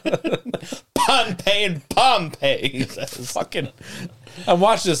 Pohnpei and Pompeii. Fucking, I'm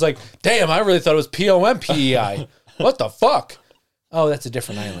watching this like, damn, I really thought it was P-O-M-P-E-I. What the fuck? Oh, that's a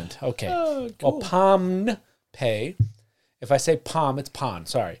different island. Okay. Oh, cool. Well, Pohnpei, if I say Pom, it's Pon,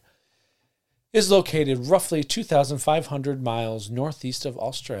 sorry, is located roughly 2,500 miles northeast of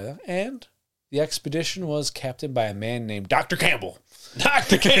Australia, and the expedition was captained by a man named Dr. Campbell.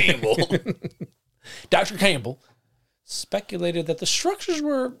 Dr. Campbell. Dr. Campbell speculated that the structures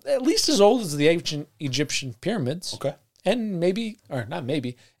were at least as old as the ancient Egyptian pyramids. Okay. And maybe, or not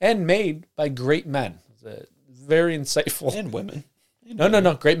maybe, and made by great men. Very insightful. And women.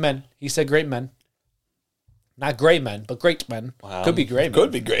 No, great men. He said great men. Not gray men, but great men. Wow. Could be gray men.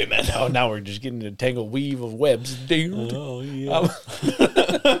 Could be great men. Oh, now we're just getting a tangled weave of webs, dude. Oh, yeah.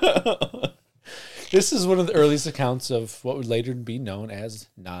 This is one of the earliest accounts of what would later be known as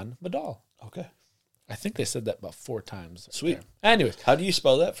Nan Madol. Okay. I think they said that about 4 times. Sweet. There. Anyways, How do you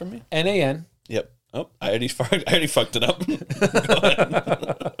spell that for me? N-A-N. Yep. Oh, I already fucked it up. Go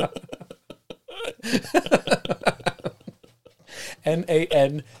ahead.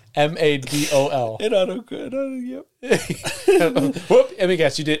 N-A-N-M-A-D-O-L. Yep. Whoop, let me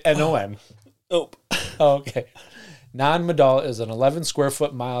guess, you did N-O-N. Nope. Oh, okay. Nan Madol is an 11 square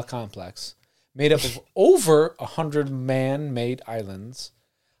foot mile complex made up of over 100 man-made islands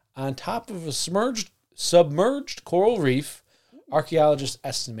on top of a submerged coral reef. Archaeologists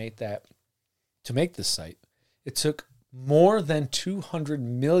estimate that to make this site, it took more than 200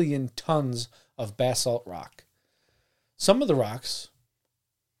 million tons of basalt rock. Some of the rocks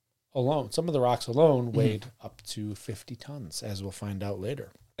alone weighed up to 50 tons, as we'll find out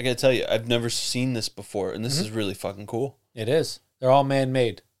later. I gotta tell you, I've never seen this before, and this is really fucking cool. It is. They're all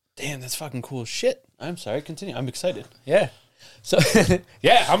man-made. Damn, that's fucking cool as shit. I'm sorry, continue. I'm excited. Yeah. So,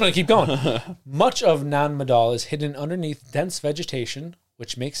 yeah, I'm going to keep going. Much of Nan Madol is hidden underneath dense vegetation,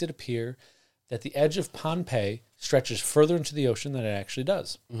 which makes it appear that the edge of Pompeii stretches further into the ocean than it actually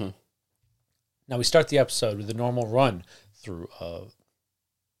does. Mm-hmm. Now, we start the episode with the normal run through of...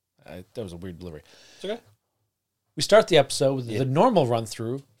 that was a weird delivery. It's okay. We start the episode with the normal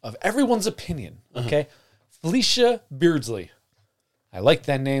run-through of everyone's opinion, okay? Felicia Beardsley. I like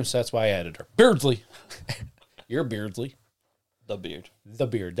that name, so that's why I added her. Beardsley. You're Beardsley. The beard. The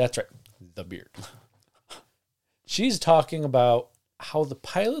beard. That's right. The beard. She's talking about how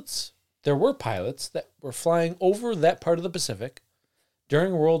there were pilots that were flying over that part of the Pacific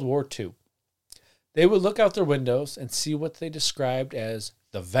during World War II. They would look out their windows and see what they described as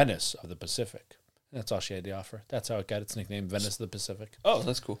the Venice of the Pacific. And that's all she had to offer. That's how it got its nickname, Venice of the Pacific. Oh,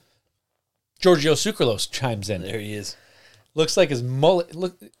 that's cool. Giorgio Tsoukalos chimes in. There he is. Looks like his mullet.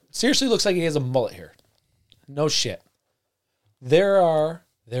 Seriously looks like he has a mullet here. No shit. There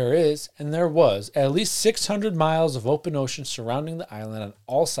is, and there was at least 600 miles of open ocean surrounding the island on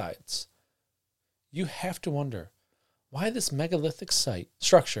all sides. You have to wonder why this megalithic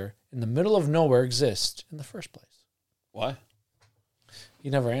structure in the middle of nowhere exists in the first place. Why? He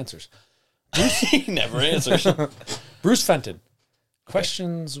never answers. He never answers. Bruce Fenton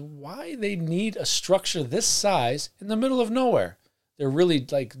questions why they need a structure this size in the middle of nowhere. They're really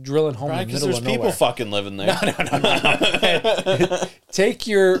like drilling home in the middle of nowhere. There's people fucking living there. No. Take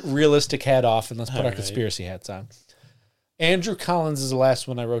your realistic hat off and let's put our conspiracy hats on. Andrew Collins is the last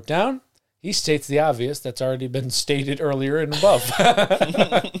one I wrote down. He states the obvious that's already been stated earlier and above.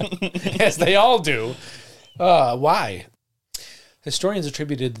 As they all do. Why? Historians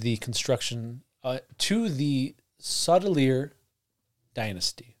attributed the construction to the Soutelier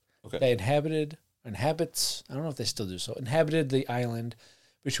dynasty that inhabits, I don't know if they still do so, inhabited the island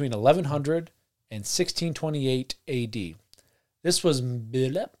between 1100 and 1628 AD.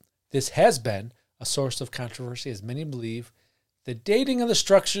 This has been a source of controversy, as many believe. The dating of the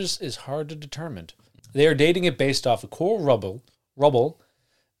structures is hard to determine. They are dating it based off of core rubble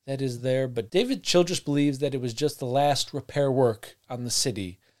that is there, but David Childress believes that it was just the last repair work on the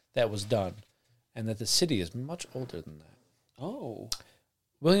city that was done, and that the city is much older than that. Oh.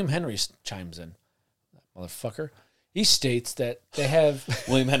 William Henry chimes in. That motherfucker. He states that they have...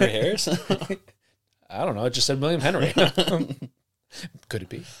 William Henry Harris? I don't know. It just said William Henry. Could it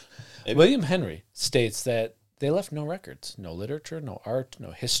be? Maybe. William Henry states that they left no records, no literature, no art,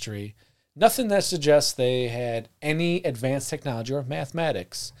 no history, nothing that suggests they had any advanced technology or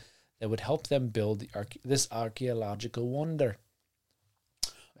mathematics that would help them build this archaeological wonder.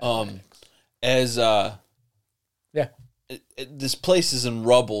 This place is in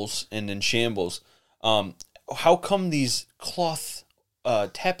rubbles and in shambles. How come these cloth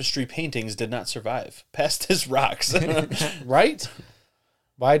tapestry paintings did not survive past his rocks? Right?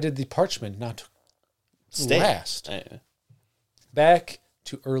 Why did the parchment not last? Back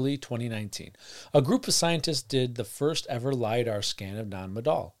to early 2019. A group of scientists did the first ever LiDAR scan of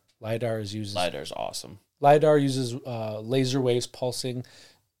Nan-Madol. LiDAR's awesome. LiDAR uses laser wave pulses.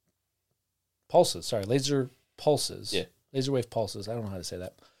 Yeah. Laser wave pulses. I don't know how to say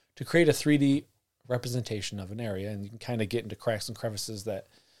that. To create a 3D representation of an area, and you can kind of get into cracks and crevices that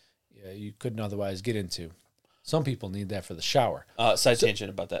you couldn't otherwise get into. Some people need that for the shower.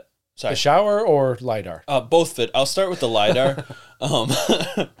 Tangent about that. Sorry. The shower or LiDAR? Both fit. I'll start with the LiDAR.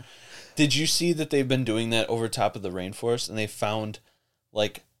 Did you see that they've been doing that over top of the rainforest, and they found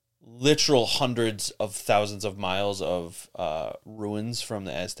like literal hundreds of thousands of miles of ruins from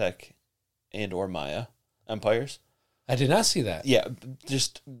the Aztec and or Maya empires? I did not see that. Yeah,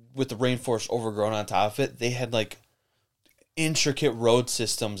 just with the rainforest overgrown on top of it, they had like intricate road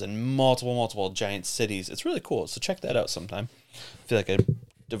systems and multiple giant cities. It's really cool. So check that out sometime. I feel like I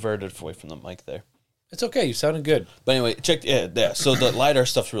diverted away from the mic there. It's okay. You sounded good. But anyway, so the LiDAR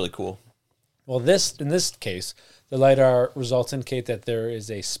stuff's really cool. Well, in this case, the LiDAR results indicate that there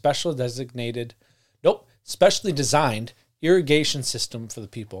is a specially designed irrigation system for the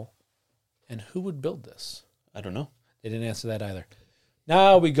people. And who would build this? I don't know. They didn't answer that either.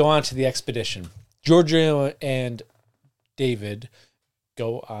 Now we go on to the expedition. Giorgio and David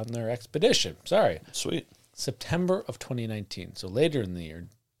go on their expedition. Sweet. September of 2019. So later in the year,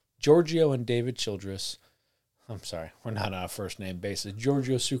 Giorgio and David Childress, we're not on a first name basis.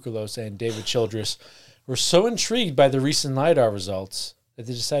 Giorgio Tsoukalos and David Childress were so intrigued by the recent LiDAR results that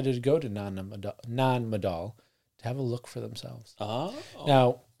they decided to go to Nan-Madol to have a look for themselves. Oh.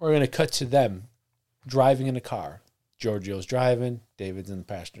 Now, we're going to cut to them driving in a car. Giorgio's driving, David's in the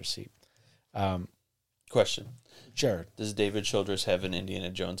passenger seat. Question. Sure. Does David Childress have an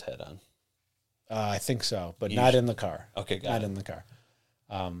Indiana Jones hat on? I think so, but not in the car. Okay, got Not it. in the car.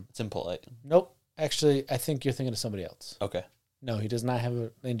 It's impolite. Nope. Actually, I think you're thinking of somebody else. Okay. No, he does not have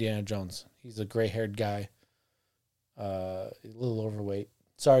an Indiana Jones. He's a gray-haired guy, a little overweight.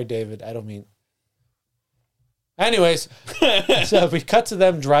 Sorry, David. I don't mean... Anyways, so we cut to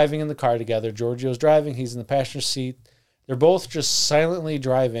them driving in the car together. Giorgio's driving. He's in the passenger seat. They're both just silently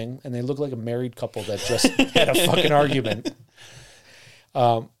driving, and they look like a married couple that just had a fucking argument.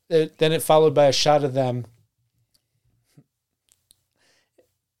 Then it followed by a shot of them.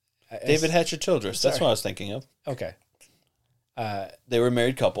 David Hatcher Childress. That's what I was thinking of. Okay. They were a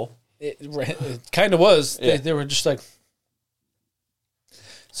married couple. It kind of was. Yeah. They were just like...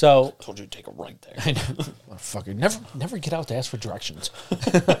 So... I told you to take a right there. I know. Motherfucker. Never get out to ask for directions.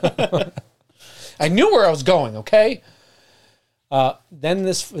 I knew where I was going, okay? Then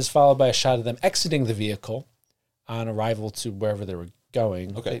this was followed by a shot of them exiting the vehicle on arrival to wherever they were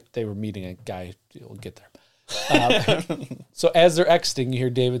going. Okay. They were meeting a guy. We'll get there. So as they're exiting, you hear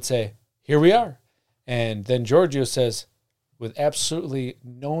David say, "Here we are." And then Giorgio says, with absolutely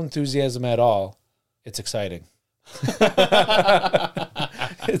no enthusiasm at all, "It's exciting."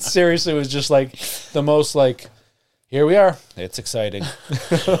 It seriously was just like the most like, "Here we are. It's exciting."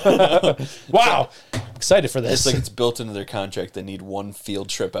 Wow. Excited for this. It's like it's built into their contract. They need one field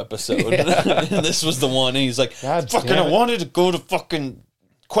trip episode. And this was the one. And he's like, fucking, I wanted to go to fucking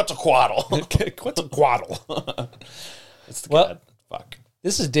Quetzalcoatl. Quetzalcoatl. It's the Well, god. Fuck.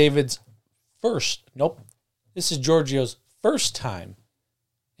 This is David's first. Nope. This is Giorgio's first time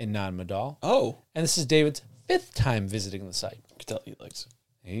in Non-Modal. Oh. And this is David's 5th time visiting the site. I can tell he likes it.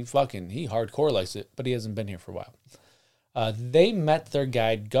 He hardcore likes it, but he hasn't been here for a while. They met their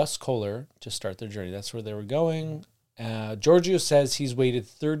guide, Gus Kohler, to start their journey. That's where they were going. Giorgio says he's waited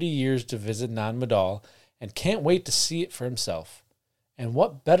 30 years to visit Non-Modal and can't wait to see it for himself. And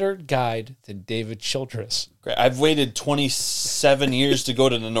what better guide than David Childress? Great. I've waited 27 years to go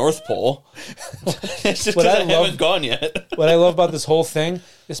to the North Pole. It's just What because I I love- haven't gone yet. What I love about this whole thing,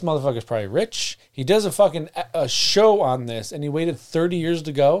 this motherfucker's probably rich. He does a show on this, and he waited 30 years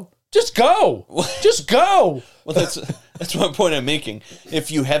to go. Just go. Just go. Well, that's my point I'm making.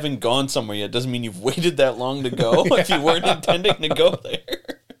 If you haven't gone somewhere yet, doesn't mean you've waited that long to go. If you weren't intending to go there.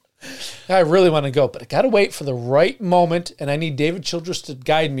 I really want to go, but I got to wait for the right moment, and I need David Childress to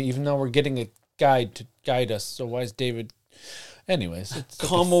guide me, even though we're getting a guide to guide us. So why is David... Anyways. It's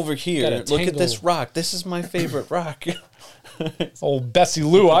Come over here. gotta Look at this tangle. rock. This is my favorite rock. Old Bessie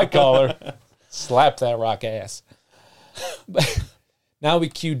Lou, I call her. Slap that rock ass. But now we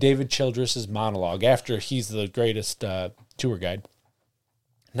cue David Childress's monologue after he's the greatest tour guide.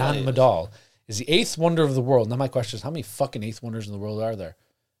 Non-Modal is the 8th wonder of the world. Now my question is, how many fucking 8th wonders in the world are there?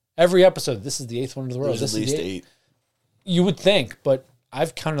 Every episode, this is the 8th wonder of the world. There's This at is least the 8. You would think, but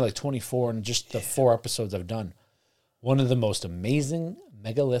I've counted like 24 in just the 4 episodes I've done. One of the most amazing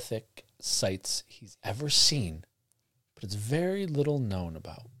megalithic sites he's ever seen, but it's very little known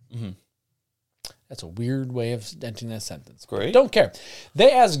about. Mm-hmm. That's a weird way of ending that sentence. Great. Don't care.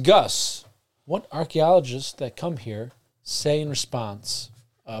 They ask Gus what archaeologists that come here say in response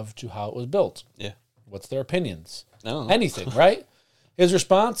to how it was built. Yeah. What's their opinions? No. Anything, right? His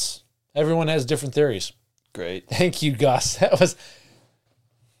response, everyone has different theories. Great. Thank you, Gus. That was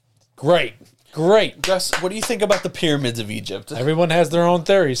great. Great. Gus, what do you think about the pyramids of Egypt? Everyone has their own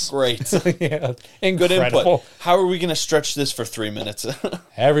theories. Great. Yeah. Good Incredible. input. How are we going to stretch this for 3 minutes?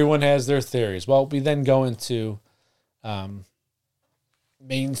 Everyone has their theories. Well, we then go into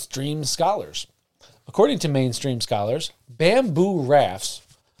mainstream scholars. According to mainstream scholars, bamboo rafts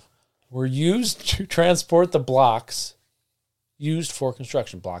were used to transport the blocks used for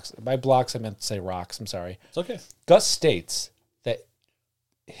construction. Blocks. By blocks, I meant to say rocks. I'm sorry. It's okay. Gus states that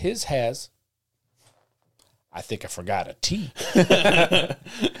his has... I think I forgot a T.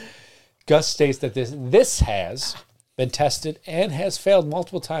 Gus states that this has been tested and has failed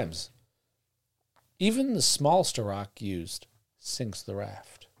multiple times. Even the smallest rock used sinks the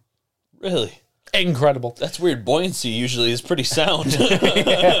raft. Really? Incredible. That's weird. Buoyancy usually is pretty sound.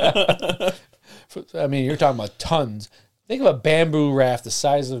 I mean, you're talking about tons. Think of a bamboo raft the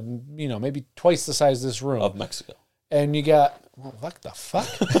size of, maybe twice the size of this room. Of Mexico. And you got, what the fuck?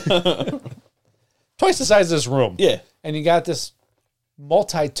 Twice the size of this room. Yeah. And you got this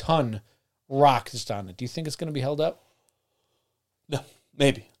multi-ton rock just on it. Do you think it's going to be held up? No,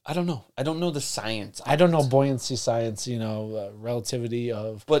 maybe. I don't know. I don't know the science. I don't know buoyancy science, relativity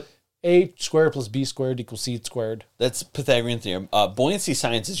of... But A squared plus B squared equals C squared. that's Pythagorean theorem. Buoyancy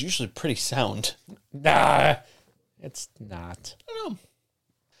science is usually pretty sound. Nah, it's not. I don't know.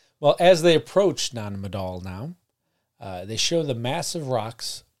 Well, as they approach Non-Modal now, they show the massive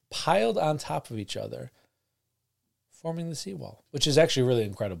rocks piled on top of each other, forming the seawall, which is actually really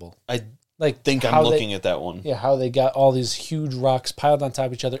incredible. I like think I'm looking at that one. Yeah, how they got all these huge rocks piled on top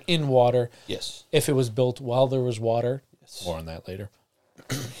of each other in water. Yes. If it was built while there was water. Yes. More on that later.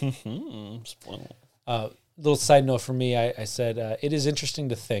 Spoil. Little side note for me, I said, it is interesting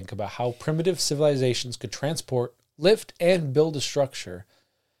to think about how primitive civilizations could transport, lift, and build a structure,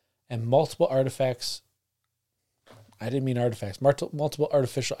 and multiple artifacts. I didn't mean artifacts. Multiple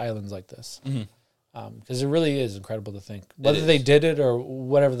artificial islands like this. Because it really is incredible to think. Whether they did it or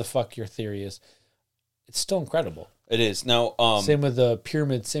whatever the fuck your theory is, it's still incredible. It is. Now, same with the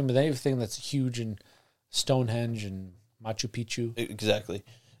pyramids, same with anything that's huge in Stonehenge and Machu Picchu. Exactly.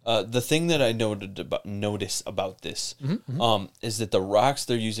 The thing that I notice about this is that the rocks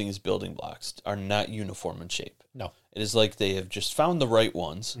they're using as building blocks are not uniform in shape. No. It is like they have just found the right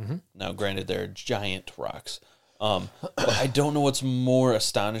ones. Now, granted, they're giant rocks. But I don't know what's more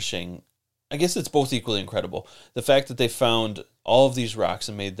astonishing. I guess it's both equally incredible. The fact that they found all of these rocks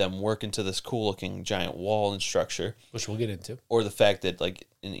and made them work into this cool-looking giant wall and structure. Which we'll get into. Or the fact that, like,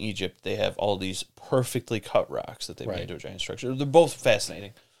 in Egypt, they have all these perfectly cut rocks that they made into a giant structure. They're both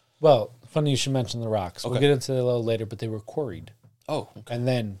fascinating. Well, funny you should mention the rocks. Okay. We'll get into it a little later, but they were quarried. Oh, okay. And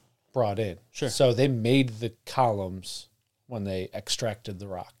then brought in. Sure. So they made the columns when they extracted the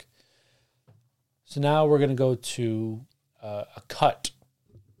rock. So now we're going to go to a cut.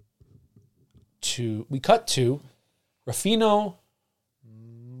 We cut to Rufino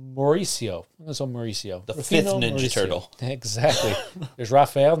Mauricio. Let's go Mauricio. The Rufino fifth Ninja Turtle. Exactly. There's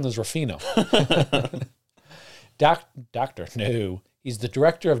Raphael and there's Rufino. Doctor. No. He's the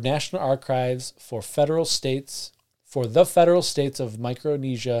director of National Archives for the federal states of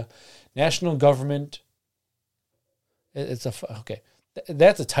Micronesia, national government. Okay.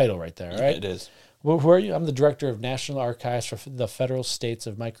 That's a title right there, right? It is. Well, who are you? I'm the director of National Archives for the federal states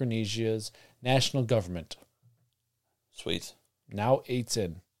of Micronesia's national government. Sweet. Now 8's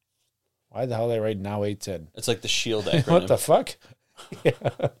in. Why the hell did I write now 8's in? It's like the SHIELD acronym. What the fuck?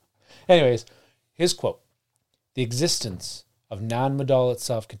 Yeah. Anyways, his quote. The existence of non-Madal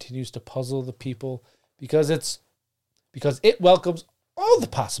itself continues to puzzle the people because it welcomes all the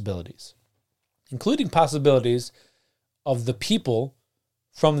possibilities, including possibilities of the people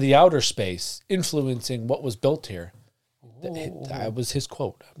from the outer space influencing what was built here. That was his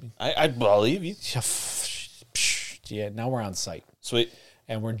quote. I mean, I believe you. Yeah, now we're on site. Sweet.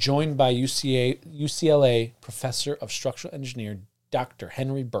 And we're joined by UCLA professor of structural engineer, Dr.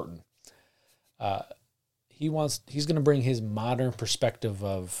 Henry Burton. He's going to bring his modern perspective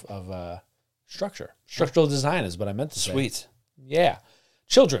of structural design is what I meant to say. Sweet. Yeah.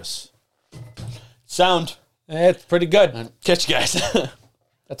 Childress. Sound. It's pretty good. Catch you guys.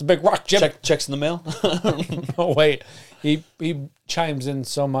 That's a big rock, Jim. Checks in the mail. Oh, wait. He chimes in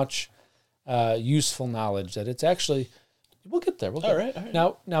so much useful knowledge that it's actually... We'll get there. All right.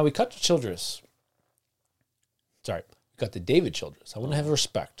 Now we cut to Childress. Sorry. We got to David Childress. I want to have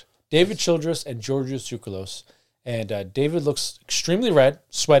respect. David Childress and Georgios Tsoukalos. And David looks extremely red,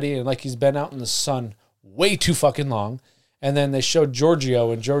 sweaty, and like he's been out in the sun way too fucking long. And then they showed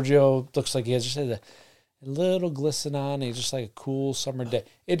Giorgio, and Giorgio looks like he has just a little glisten on. He's just like a cool summer day.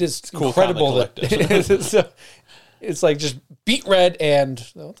 It is cool, incredible that it's like just beet red and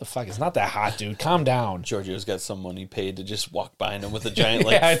what the fuck? It's not that hot, dude. Calm down. Giorgio's got some money paid to just walk behind him with a giant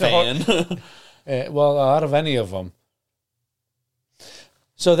fan. Well, out of any of them.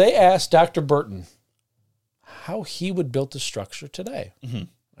 So they asked Dr. Burton how he would build the structure today. Mm-hmm.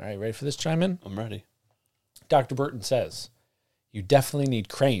 All right, ready for this chime in? I'm ready. Dr. Burton says, you definitely need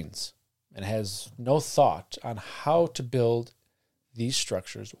cranes and has no thought on how to build these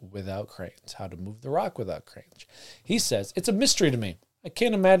structures without cranes, how to move the rock without cranes. He says, it's a mystery to me. I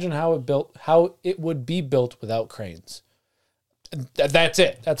can't imagine how it would be built without cranes. That's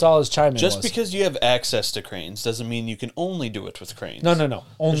it. That's all his chime in was. Just because you have access to cranes doesn't mean you can only do it with cranes. No.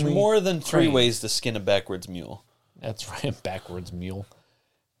 There's more than three ways to skin a backwards mule. That's right, backwards mule.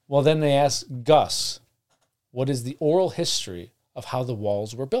 Well, then they asked Gus, what is the oral history of how the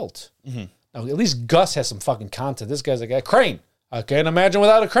walls were built? Mm-hmm. Now, at least Gus has some fucking content. This guy's like, a crane. I can't imagine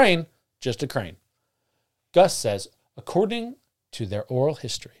without a crane. Just a crane. Gus says, according to their oral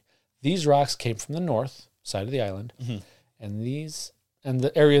history, these rocks came from the north side of the island, and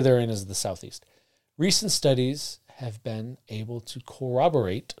the area they're in is the southeast. Recent studies have been able to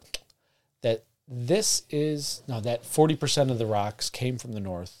corroborate that that 40% of the rocks came from the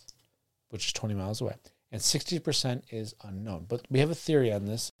north, which is 20 miles away, and 60% is unknown. But we have a theory on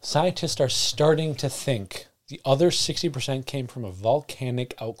this. Scientists are starting to think the other 60% came from a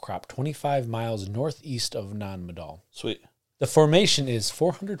volcanic outcrop 25 miles northeast of Non-Madal. Sweet. The formation is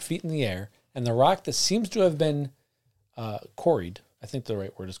 400 feet in the air, and the rock that seems to have been quarried, I think the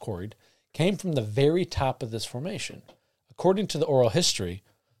right word is quarried, came from the very top of this formation. According to the oral history,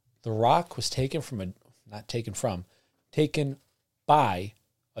 the rock was taken by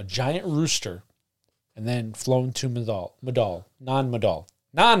a giant rooster and then flown to non-Madal.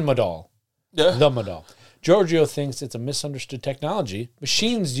 Yeah. The Madal. Giorgio thinks it's a misunderstood technology,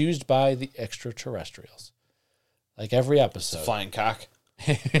 machines used by the extraterrestrials. Like every episode. Flying cock.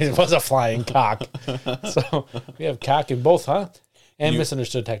 It was a flying cock. So we have cock in both, huh? And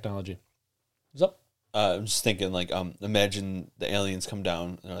misunderstood technology. What's up? I'm just thinking, like, imagine the aliens come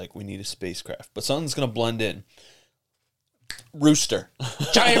down and they're like, we need a spacecraft, but something's gonna blend in. Rooster.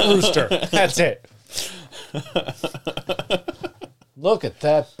 Giant rooster. That's it. Look at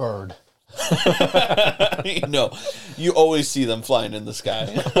that bird. No, you always see them flying in the sky.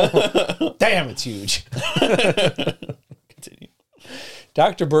 Damn, it's huge. Continue.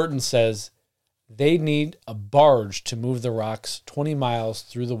 Dr. Burton says they need a barge to move the rocks 20 miles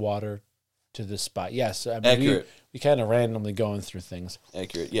through the water to this spot. Yes, I mean, accurate. We kind of randomly going through things.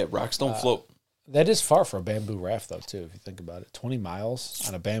 Accurate. Yeah, rocks don't float. That is far for a bamboo raft, though, too, if you think about it. 20 miles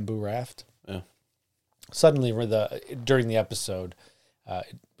on a bamboo raft. Yeah. Suddenly, during the episode,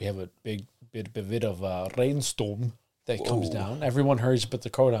 we have a bit of a rainstorm that comes down. Everyone hurries to put the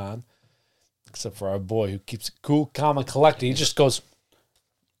coat on, except for our boy who keeps it cool, calm, and collected. He just goes...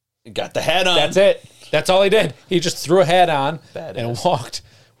 Got the hat on. That's it. That's all he did. He just threw a hat on Badass. and walked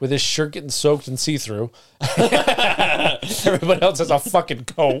with his shirt getting soaked and see-through. Everybody else has a fucking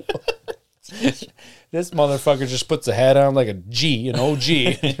coat. This motherfucker just puts a hat on like an OG,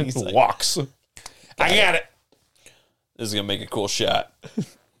 and like, walks. I got it. This is going to make a cool shot.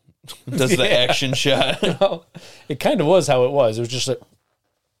 Does the action shot. Well, it kind of was how it was. It was just like,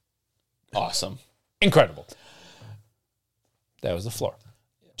 Awesome. incredible. That was the floor.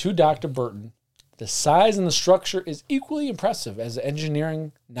 To Dr. Burton, the size and the structure is equally impressive as the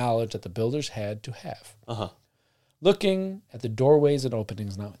engineering knowledge that the builders had to have. Uh-huh. Looking at the doorways and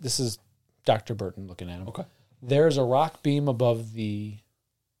openings now, this is Dr. Burton looking at him. Okay. There's a rock beam above this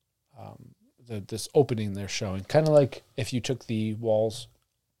opening they're showing, kind of like if you took the walls.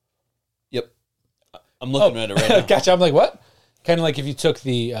 Yep. I'm looking at it right now. Gotcha. I'm like, what? Kind of like if you took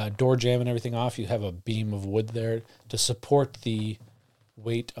the door jamb and everything off, you have a beam of wood there to support the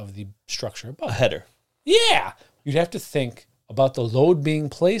weight of the structure above. A header. Yeah. You'd have to think about the load being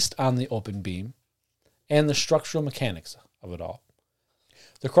placed on the open beam and the structural mechanics of it all.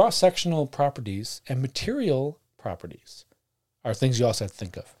 The cross-sectional properties and material properties are things you also have to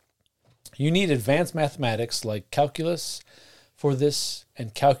think of. You need advanced mathematics like calculus for this,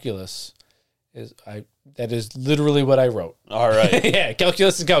 and calculus that is literally what I wrote. All right. Yeah,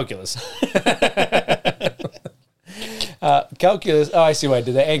 calculus is calculus. Calculus, oh, I see why I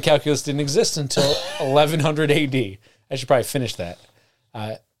did that. And calculus didn't exist until 1100 AD. I should probably finish that.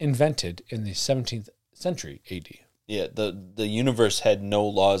 Invented in the 17th century AD. Yeah, the universe had no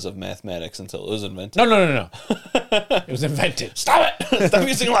laws of mathematics until it was invented. No. It was invented. Stop it! Stop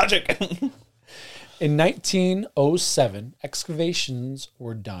using logic. In 1907, excavations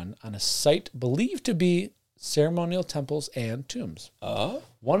were done on a site believed to be ceremonial temples and tombs.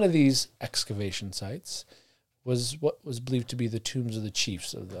 One of these excavation sites was what was believed to be the tombs of the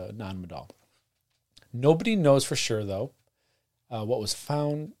chiefs of the non-Madal. Nobody knows for sure, though, what was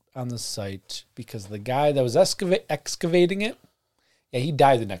found on the site, because the guy that was excavating it, he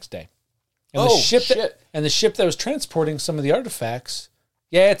died the next day. And the ship that was transporting some of the artifacts,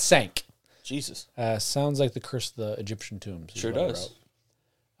 it sank. Jesus. Sounds like the curse of the Egyptian tombs. Sure does.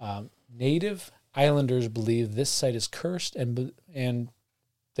 Native islanders believe this site is cursed, and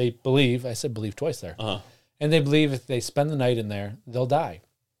they believe, I said believe twice there, and they believe if they spend the night in there, they'll die.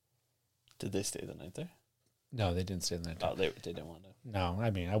 Did they stay the night there? No, they didn't stay the night there. Oh, they didn't want to. No, I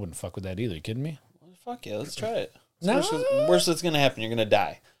mean, I wouldn't fuck with that either. You kidding me? Well, fuck yeah, let's try it. No. Worst that's going to happen, you're going to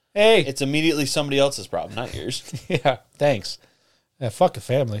die. Hey. It's immediately somebody else's problem, not yours. Yeah, thanks. Fuck a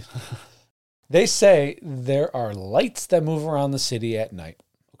family. They say there are lights that move around the city at night.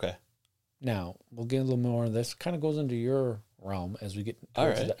 Okay. Now, we'll get a little more of this. Kind of goes into your realm as we get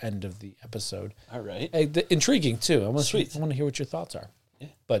towards the end of the episode. All right. Intriguing, too. I want Sweet. to hear what your thoughts are. Yeah.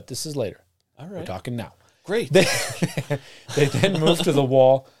 But this is later. All right. We're talking now. Great. They then move to the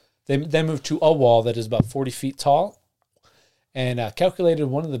wall. They then move to a wall that is about 40 feet tall and calculated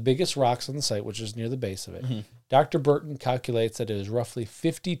one of the biggest rocks on the site, which is near the base of it. Mm-hmm. Dr. Burton calculates that it is roughly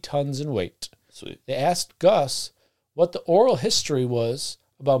 50 tons in weight. Sweet. They asked Gus what the oral history was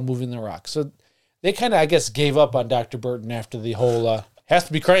about moving the rock. So they kind of, I guess, gave up on Dr. Burton after the whole, has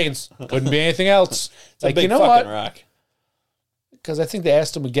to be cranes. Couldn't be anything else. It's like, a big fucking rock. Because I think they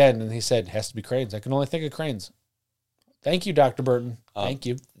asked him again, and he said, has to be cranes. I can only think of cranes. Thank you, Dr. Burton. Thank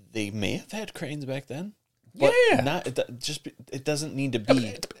you. they may have had cranes back then. But it doesn't need to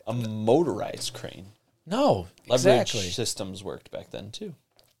be a motorized crane. No, Leverage exactly. systems worked back then too.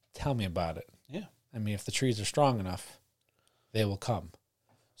 Tell me about it. Yeah. I mean, if the trees are strong enough, they will come.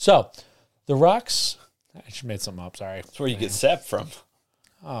 So, the rocks... I just made something up, sorry. That's where you get sap from.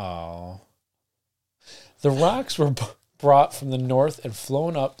 Oh. The rocks were brought from the north and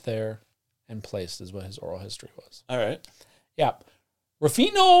flown up there and placed, is what his oral history was. All right. Yeah.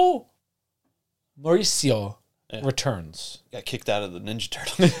 Rufino Mauricio returns. Got kicked out of the Ninja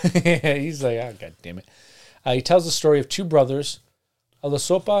Turtle. He's like, oh, God damn it. He tells the story of two brothers,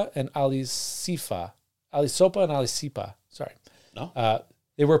 Alisopa and Alisipa. Alisopa and Alisipa. Sorry. No.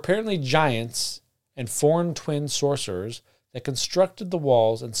 They were apparently giants and foreign twin sorcerers that constructed the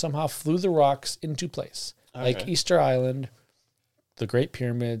walls and somehow flew the rocks into place. Okay. Like Easter Island, the Great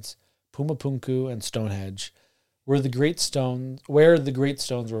Pyramids, Pumapunku, and Stonehenge, where the great stones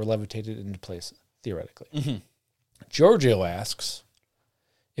were levitated into place, theoretically. Mm-hmm. Giorgio asks,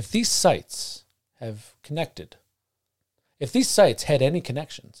 if these sites had any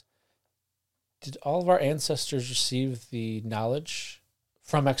connections, did all of our ancestors receive the knowledge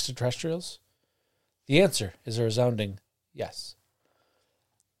from extraterrestrials? The answer is a resounding yes.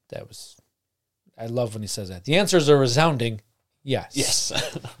 I love when he says that. The answer is a resounding yes.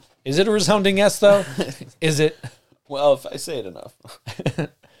 Yes. Is it a resounding yes, though? Is it? Well, if I say it enough.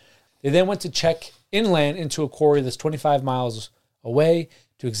 They then went to check inland into a quarry that's 25 miles away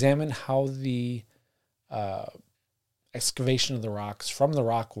to examine how the excavation of the rocks from the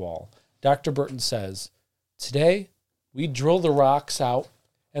rock wall. Dr. Burton says, today we drill the rocks out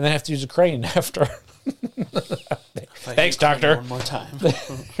and then have to use a crane after. Thanks, Doctor. One more time.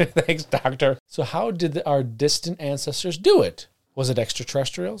 Thanks, Doctor. So how did our distant ancestors do it? Was it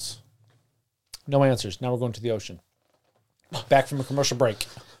extraterrestrials? No answers. Now we're going to the ocean. Back from a commercial break.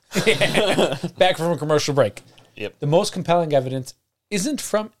 Back from a commercial break. Yep. The most compelling evidence isn't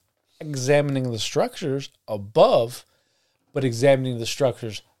from examining the structures above, but examining the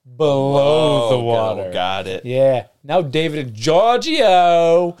structures below the water. Got it. Yeah. Now David and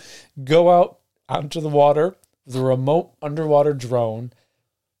Giorgio go out onto the water with a remote underwater drone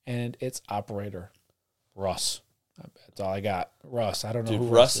and its operator, Russ. That's all I got. Russ. I don't know Dude, who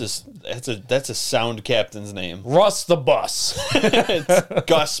Russ is. That's a sound captain's name. Russ the Bus. It's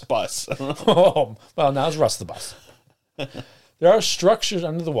Gus Bus. Oh, well, now it's Russ the Bus. There are structures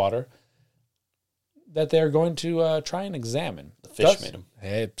under the water that they're going to try and examine. The fish made them.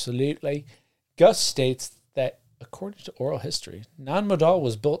 Absolutely. Gus states that, according to oral history, Nan Madol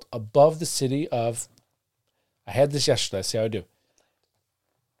was built above the city of... I had this yesterday. Let's see how I do.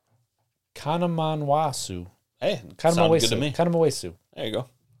 Kanamanwasu. Hey, sounds good to me. Kanamawasu. There you go.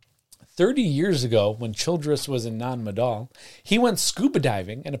 30 years ago, when Childress was in Nan Madol, he went scuba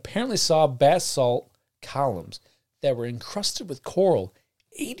diving and apparently saw basalt columns that were encrusted with coral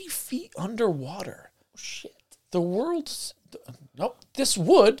 80 feet underwater. Oh, shit. The world's... Nope, this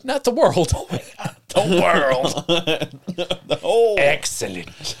wood, not the world. Oh my God. The world. The whole...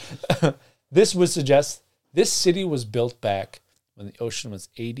 Excellent. This would suggest this city was built back when the ocean was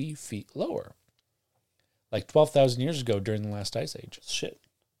 80 feet lower. Like 12,000 years ago during the last ice age. Shit.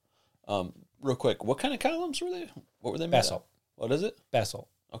 Real quick, what kind of columns were they? What were they made Basalt. of? What is it? Basalt.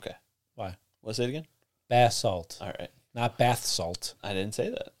 Okay. Why? What's it again? Basalt. All right. Not bath salt. I didn't say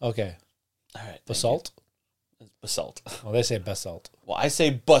that. Okay. All right. Basalt? It's basalt. Well, they say basalt. Well, I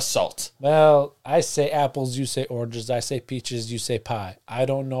say basalt. Well, I say apples, you say oranges, I say peaches, you say pie. I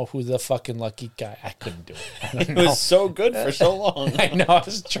don't know who the fucking lucky guy. I couldn't do it. It was so good for so long. I know, I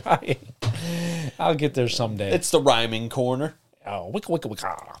was trying. I'll get there someday. It's the rhyming corner. Oh, wicka, wicka,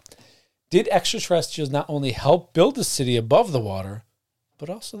 wicka. Did extraterrestrials not only help build the city above the water, but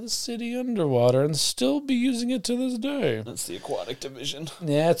also the city underwater and still be using it to this day? That's the aquatic division.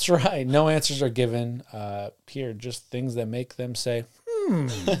 Yeah, that's right. No answers are given here, just things that make them say,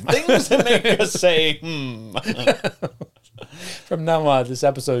 Things that make us say, From now on, this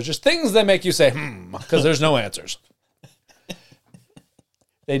episode is just things that make you say, because there's no answers.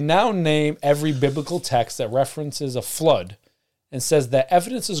 They now name every biblical text that references a flood and says that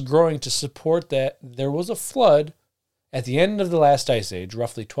evidence is growing to support that there was a flood at the end of the last ice age,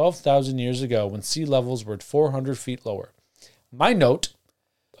 roughly 12,000 years ago, when sea levels were 400 feet lower. My note,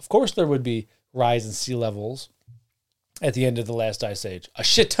 of course there would be rise in sea levels at the end of the last ice age. A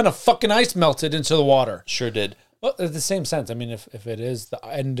shit ton of fucking ice melted into the water. Sure did. Well, in the same sense, I mean, if it is the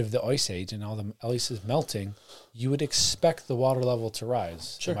end of the ice age and all the ice is melting, you would expect the water level to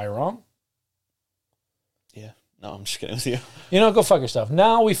rise. Sure. Am I wrong? Yeah. No, I'm just kidding with you. You know, go fuck yourself.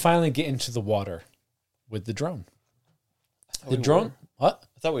 Now we finally get into the water with the drone. The drone? What?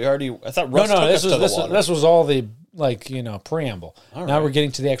 I thought Russ took This us to the was water. this was all the preamble. All now right. we're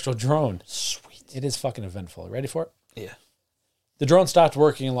getting to the actual drone. Sweet. It is fucking eventful. Ready for it? Yeah. The drone stopped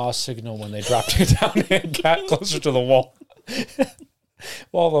working and lost signal when they dropped it down and got closer to the wall.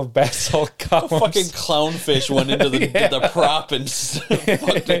 Wall of basalt columns. Fucking clownfish went into the prop and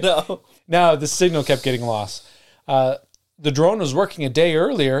fucked it up. Now the signal kept getting lost. The drone was working a day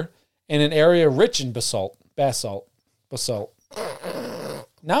earlier in an area rich in basalt.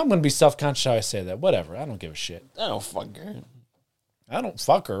 Now I'm going to be self-conscious how I say that. Whatever. I don't give a shit. I don't fucking care. I don't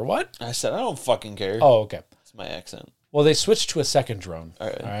fuck her. What? I said I don't fucking care. Oh, okay. It's my accent. Well, they switched to a second drone. All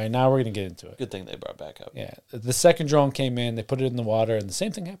right. Now we're going to get into it. Good thing they brought back up. Yeah. The second drone came in. They put it in the water, and the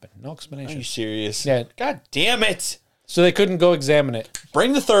same thing happened. No Are explanation. you serious? Yeah. God damn it. So they couldn't go examine it.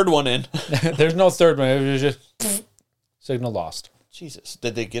 Bring the third one in. There's no third one. It was just signal lost. Jesus.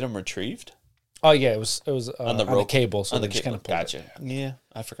 Did they get them retrieved? Oh, yeah. It was On the rope. cable. So On they the just kind cable. of pulled Gotcha. it. Yeah.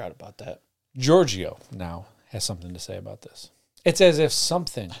 I forgot about that. Giorgio now has something to say about this. It's as if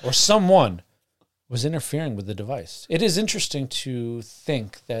something or someone was interfering with the device. It is interesting to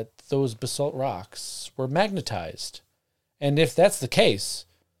think that those basalt rocks were magnetized. And if that's the case,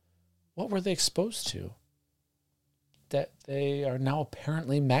 what were they exposed to? That they are now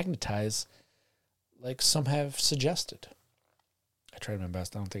apparently magnetized, like some have suggested. I tried my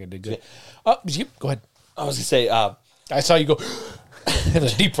best. I don't think I did good. Oh, go ahead. I was going to say, I saw you go. It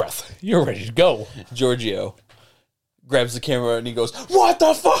was a deep breath. You're ready to go. Giorgio grabs the camera and he goes, "What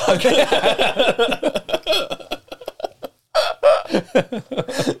the fuck?"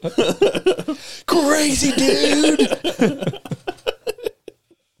 Crazy dude.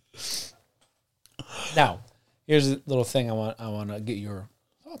 Now, here's a little thing I want to get your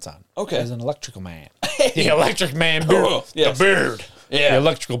thoughts on. Okay. As an electrical man. The electric man beard. Oh, yes. The beard. Yeah. The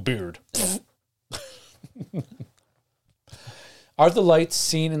electrical beard. Are the lights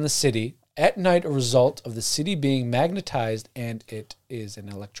seen in the city at night a result of the city being magnetized and it is an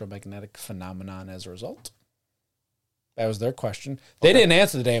electromagnetic phenomenon as a result? That was their question. They didn't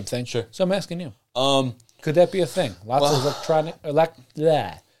answer the damn thing. Sure. So I'm asking you. Um, Could that be a thing? Lots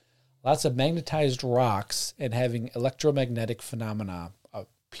of magnetized rocks and having electromagnetic phenomena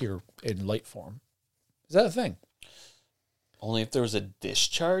appear in light form. Is that a thing? only if there was a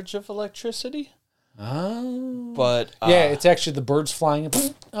discharge of electricity. Oh. But yeah, it's actually the birds flying.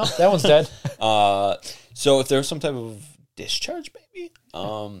 Oh, that one's dead. so if there was some type of discharge, maybe.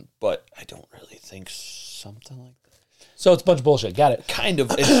 But I don't really think something like that. So it's a bunch of bullshit. Got it. Kind of.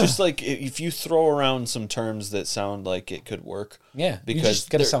 It's just like if you throw around some terms that sound like it could work. Yeah, because you just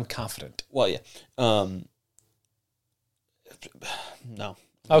got to they're- sound confident. Well, yeah. No.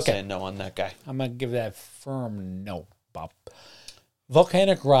 I'm Okay. saying no on that guy. I'm going to give that a firm no, Bob.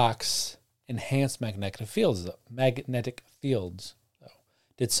 Volcanic rocks enhance magnetic fields, though.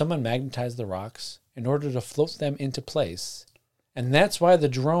 Did someone magnetize the rocks in order to float them into place? And that's why the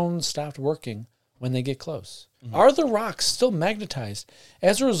drones stopped working when they get close. Mm-hmm. Are the rocks still magnetized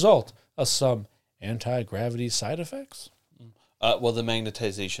as a result of some anti-gravity side effects? Well, the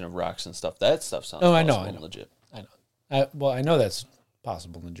magnetization of rocks and stuff, that stuff sounds Oh, I know, possible I and know. legit. I know that's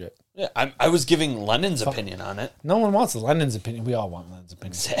possible, legit. Yeah, I was giving Lennon's opinion on it. No one wants Lennon's opinion. We all want Lennon's opinion.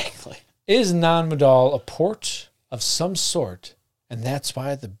 Exactly. Is non-modal a port of some sort, and that's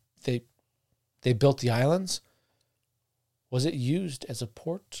why they built the islands? Was it used as a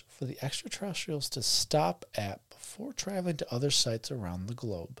port for the extraterrestrials to stop at before traveling to other sites around the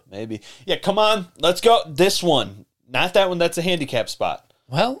globe? Maybe. Yeah, come on. Let's go. This one. Not that one. That's a handicap spot.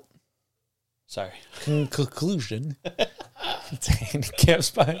 Well, Sorry. conclusion. It's a handicap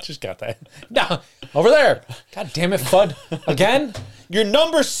spot. Just got that. No, over there. God damn it, Fudd. Again? You're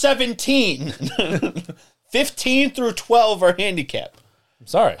number 17. 15 through 12 are handicap. I'm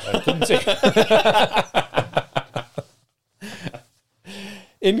sorry. I couldn't see.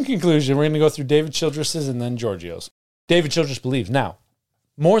 In conclusion, we're going to go through David Childress's and then Giorgio's. David Childress believes now,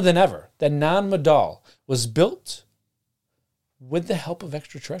 more than ever, that non-modal was built with the help of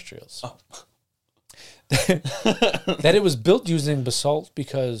extraterrestrials. Oh. That it was built using basalt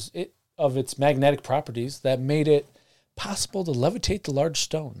because of its magnetic properties that made it possible to levitate the large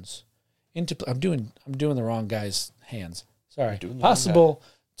stones into. I'm doing the wrong guy's hands. Sorry. Possible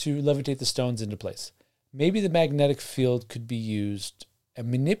to levitate the stones into place. Maybe the magnetic field could be used and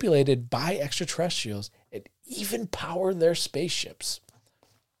manipulated by extraterrestrials and even power their spaceships.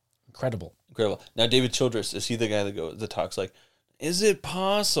 Incredible. Now, David Childress, is he the guy that talks like, is it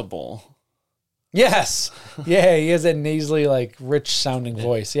possible? Yes. Yeah, he has that nasally, like, rich-sounding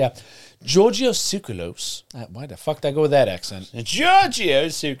voice. Yeah. Giorgio Tsoukalos. Why the fuck did I go with that accent? Giorgio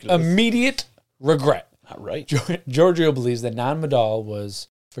Tsoukalos. Immediate regret. All right. Giorgio believes that Nan Madol was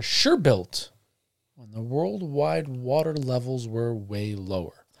for sure built when the worldwide water levels were way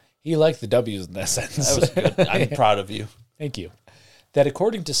lower. He liked the W's in that sentence. That was good. I'm proud of you. Thank you. That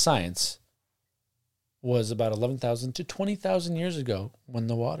according to science was about 11,000 to 20,000 years ago when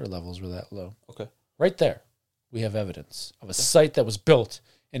the water levels were that low. Okay. Right there, we have evidence of a site that was built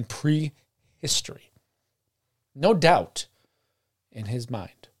in prehistory. No doubt in his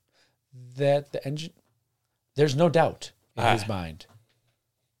mind that there's no doubt in his mind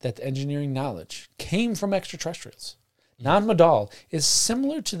that the engineering knowledge came from extraterrestrials. Nan Madol is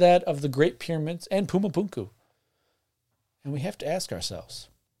similar to that of the Great Pyramids and Pumapunku. And we have to ask ourselves,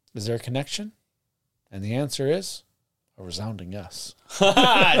 is there a connection? And the answer is a resounding yes.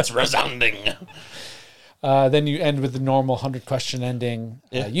 It's resounding. Then you end with the normal 100-question ending.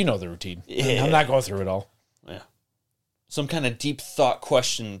 Yeah. You know the routine. Yeah. I'm not going through it all. Yeah. Some kind of deep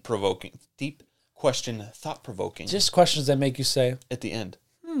thought-provoking. Just questions that make you say, At the end.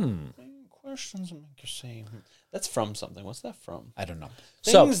 Questions that make you say, That's from something. What's that from? I don't know.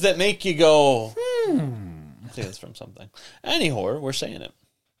 Things that make you go, I think it's from something. Anyhow, we're saying it.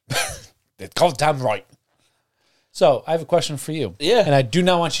 It's called damn right. So I have a question for you. Yeah. And I do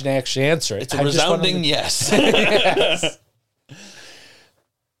not want you to actually answer it. It's a resounding yes. Yes.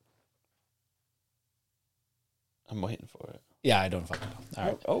 I'm waiting for it. Yeah, I don't fucking know. All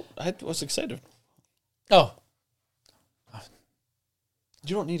right. Oh, I was excited. Oh,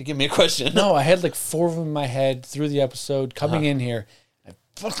 You don't need to give me a question. no, I had like 4 of them in my head through the episode coming in here. I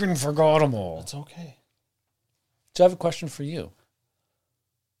fucking forgot them all. It's okay. So I have a question for you.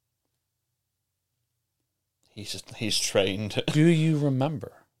 He's trained. Do you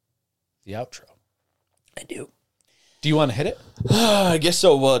remember the outro? I do. Do you want to hit it? I guess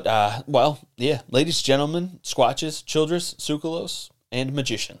so. Well, yeah. Ladies, gentlemen, squatches, childress, sukalos, and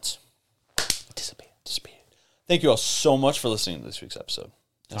magicians. Disappear. Thank you all so much for listening to this week's episode.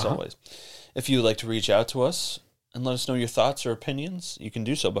 As always, if you would like to reach out to us and let us know your thoughts or opinions, you can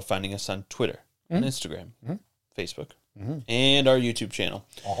do so by finding us on Twitter, and Instagram, Facebook, and our YouTube channel.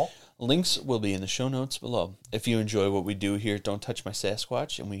 Links will be in the show notes below. If you enjoy what we do here at Don't Touch My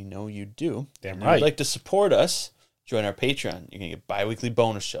Sasquatch, and we know you do, Damn and right. you'd like to support us, join our Patreon. You're going to get bi-weekly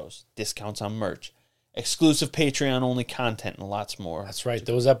bonus shows, discounts on merch, exclusive Patreon-only content, and lots more. That's right.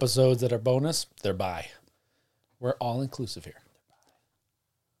 Those episodes that are bonus, they're bi. We're all inclusive here.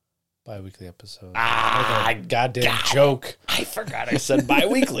 Bi-weekly episodes. Goddamn joke. I forgot I said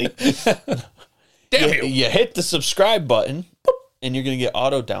bi-weekly. Damn you. You hit the subscribe button, boop, and you're going to get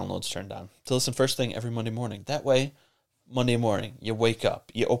auto downloads turned on to listen first thing every Monday morning. That way, Monday morning, you wake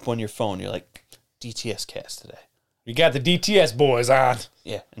up, you open your phone, you're like, DTS cast today. We got the DTS boys on.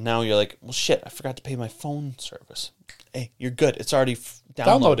 Yeah, and now you're like, well, shit, I forgot to pay my phone service. Hey, you're good. It's already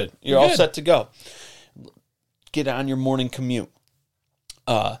downloaded. You're all good. set to go. Get on your morning commute.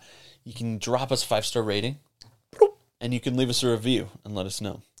 You can drop us a 5-star rating, and you can leave us a review and let us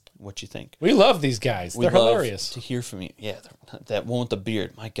know what you think. We love these guys. They're We'd love hilarious. to hear from you. Yeah, that one with the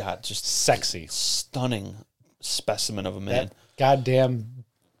beard. My God, just Sexy. stunning specimen of a man. That goddamn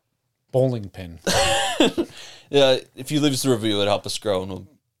bowling pin. If you leave us a review, it'll help us grow, and we'll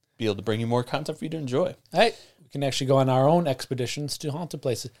be able to bring you more content for you to enjoy. Hey, we can actually go on our own expeditions to haunted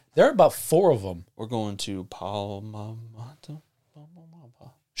places. There are about 4 of them. We're going to Palmamata.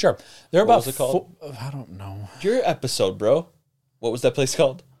 Sure. There are What about was it called? I don't know. Your episode, bro. What was that place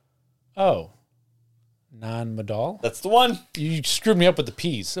called? Oh. Nan Madol? That's the one. You screwed me up with the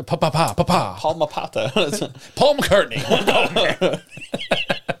P's. Pa-pa-pa. Palmapata. Paul McCartney.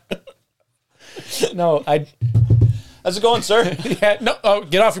 No, How's it going, sir? yeah, no. Oh,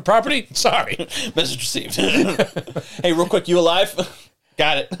 get off your property? Sorry. Message received. Hey, real quick, you alive?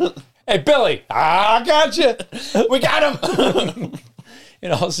 Got it. Hey, Billy. Gotcha. We got him.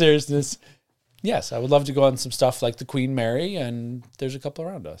 In all seriousness, yes, I would love to go on some stuff like the Queen Mary, and there's a couple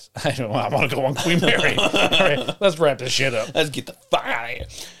around us. I want to go on Queen Mary. All right, let's wrap this shit up. Let's get the fuck out of here.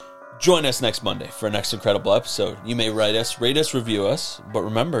 Join us next Monday for our next incredible episode. You may rate us, review us, but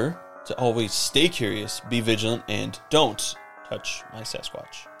remember to always stay curious, be vigilant, and don't touch my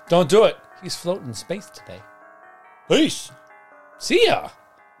Sasquatch. Don't do it. He's floating in space today. Peace. See ya.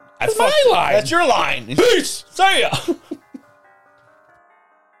 That's my line. That's your line. Peace. See ya.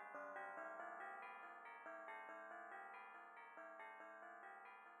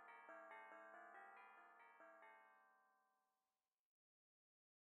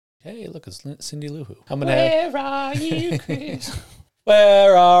 Hey, look, it's Cindy Lou Who. I'm gonna have. Where are you, Chris?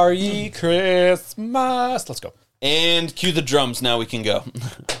 Where are ye Christmas? Let's go. And cue the drums. Now we can go.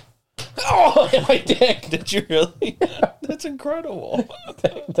 Oh, my dick. Did you really? That's incredible.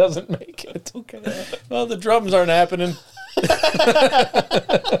 That doesn't make it. Okay. Well, the drums aren't happening.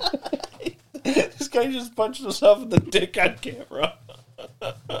 This guy just punched himself in the dick on camera.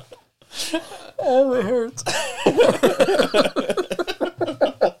 Oh, it hurts.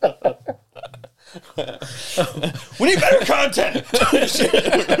 We need better content.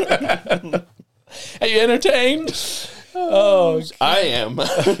 Are you entertained? Oh, I am.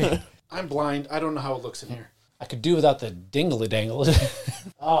 I'm blind. I don't know how it looks in here. I could do without the dingly dangle.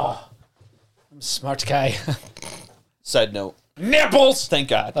 Oh, I'm a smart guy. Side note. Nipples! Thank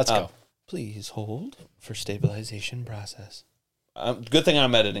God. Let's go. Please hold for stabilization process. Good thing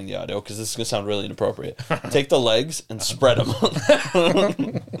I'm editing the audio because this is going to sound really inappropriate. Take the legs and spread them.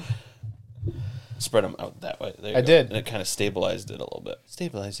 Spread them out that way. There you I go. did. And it kind of stabilized it a little bit.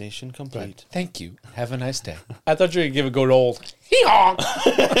 Stabilization complete. Thank you. Have a nice day. I thought you were going to give a good old hee-haw.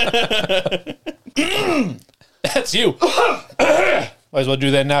 That's you. Might as well do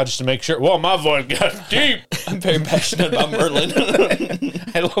that now just to make sure. Whoa, my voice got deep. I'm very passionate about Merlin.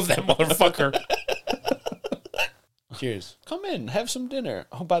 I love that motherfucker. Cheers. Come in, have some dinner.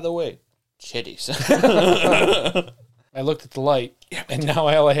 Oh, by the way, chitties. I looked at the light, and now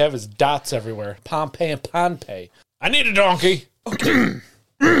all I have is dots everywhere. Pompeii and Pompeii. I need a donkey. Okay.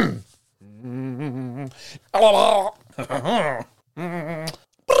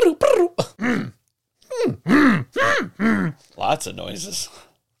 Lots of noises.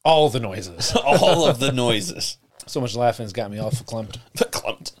 All the noises. All of the noises. So much laughing has got me all clumped.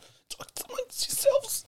 Clumped.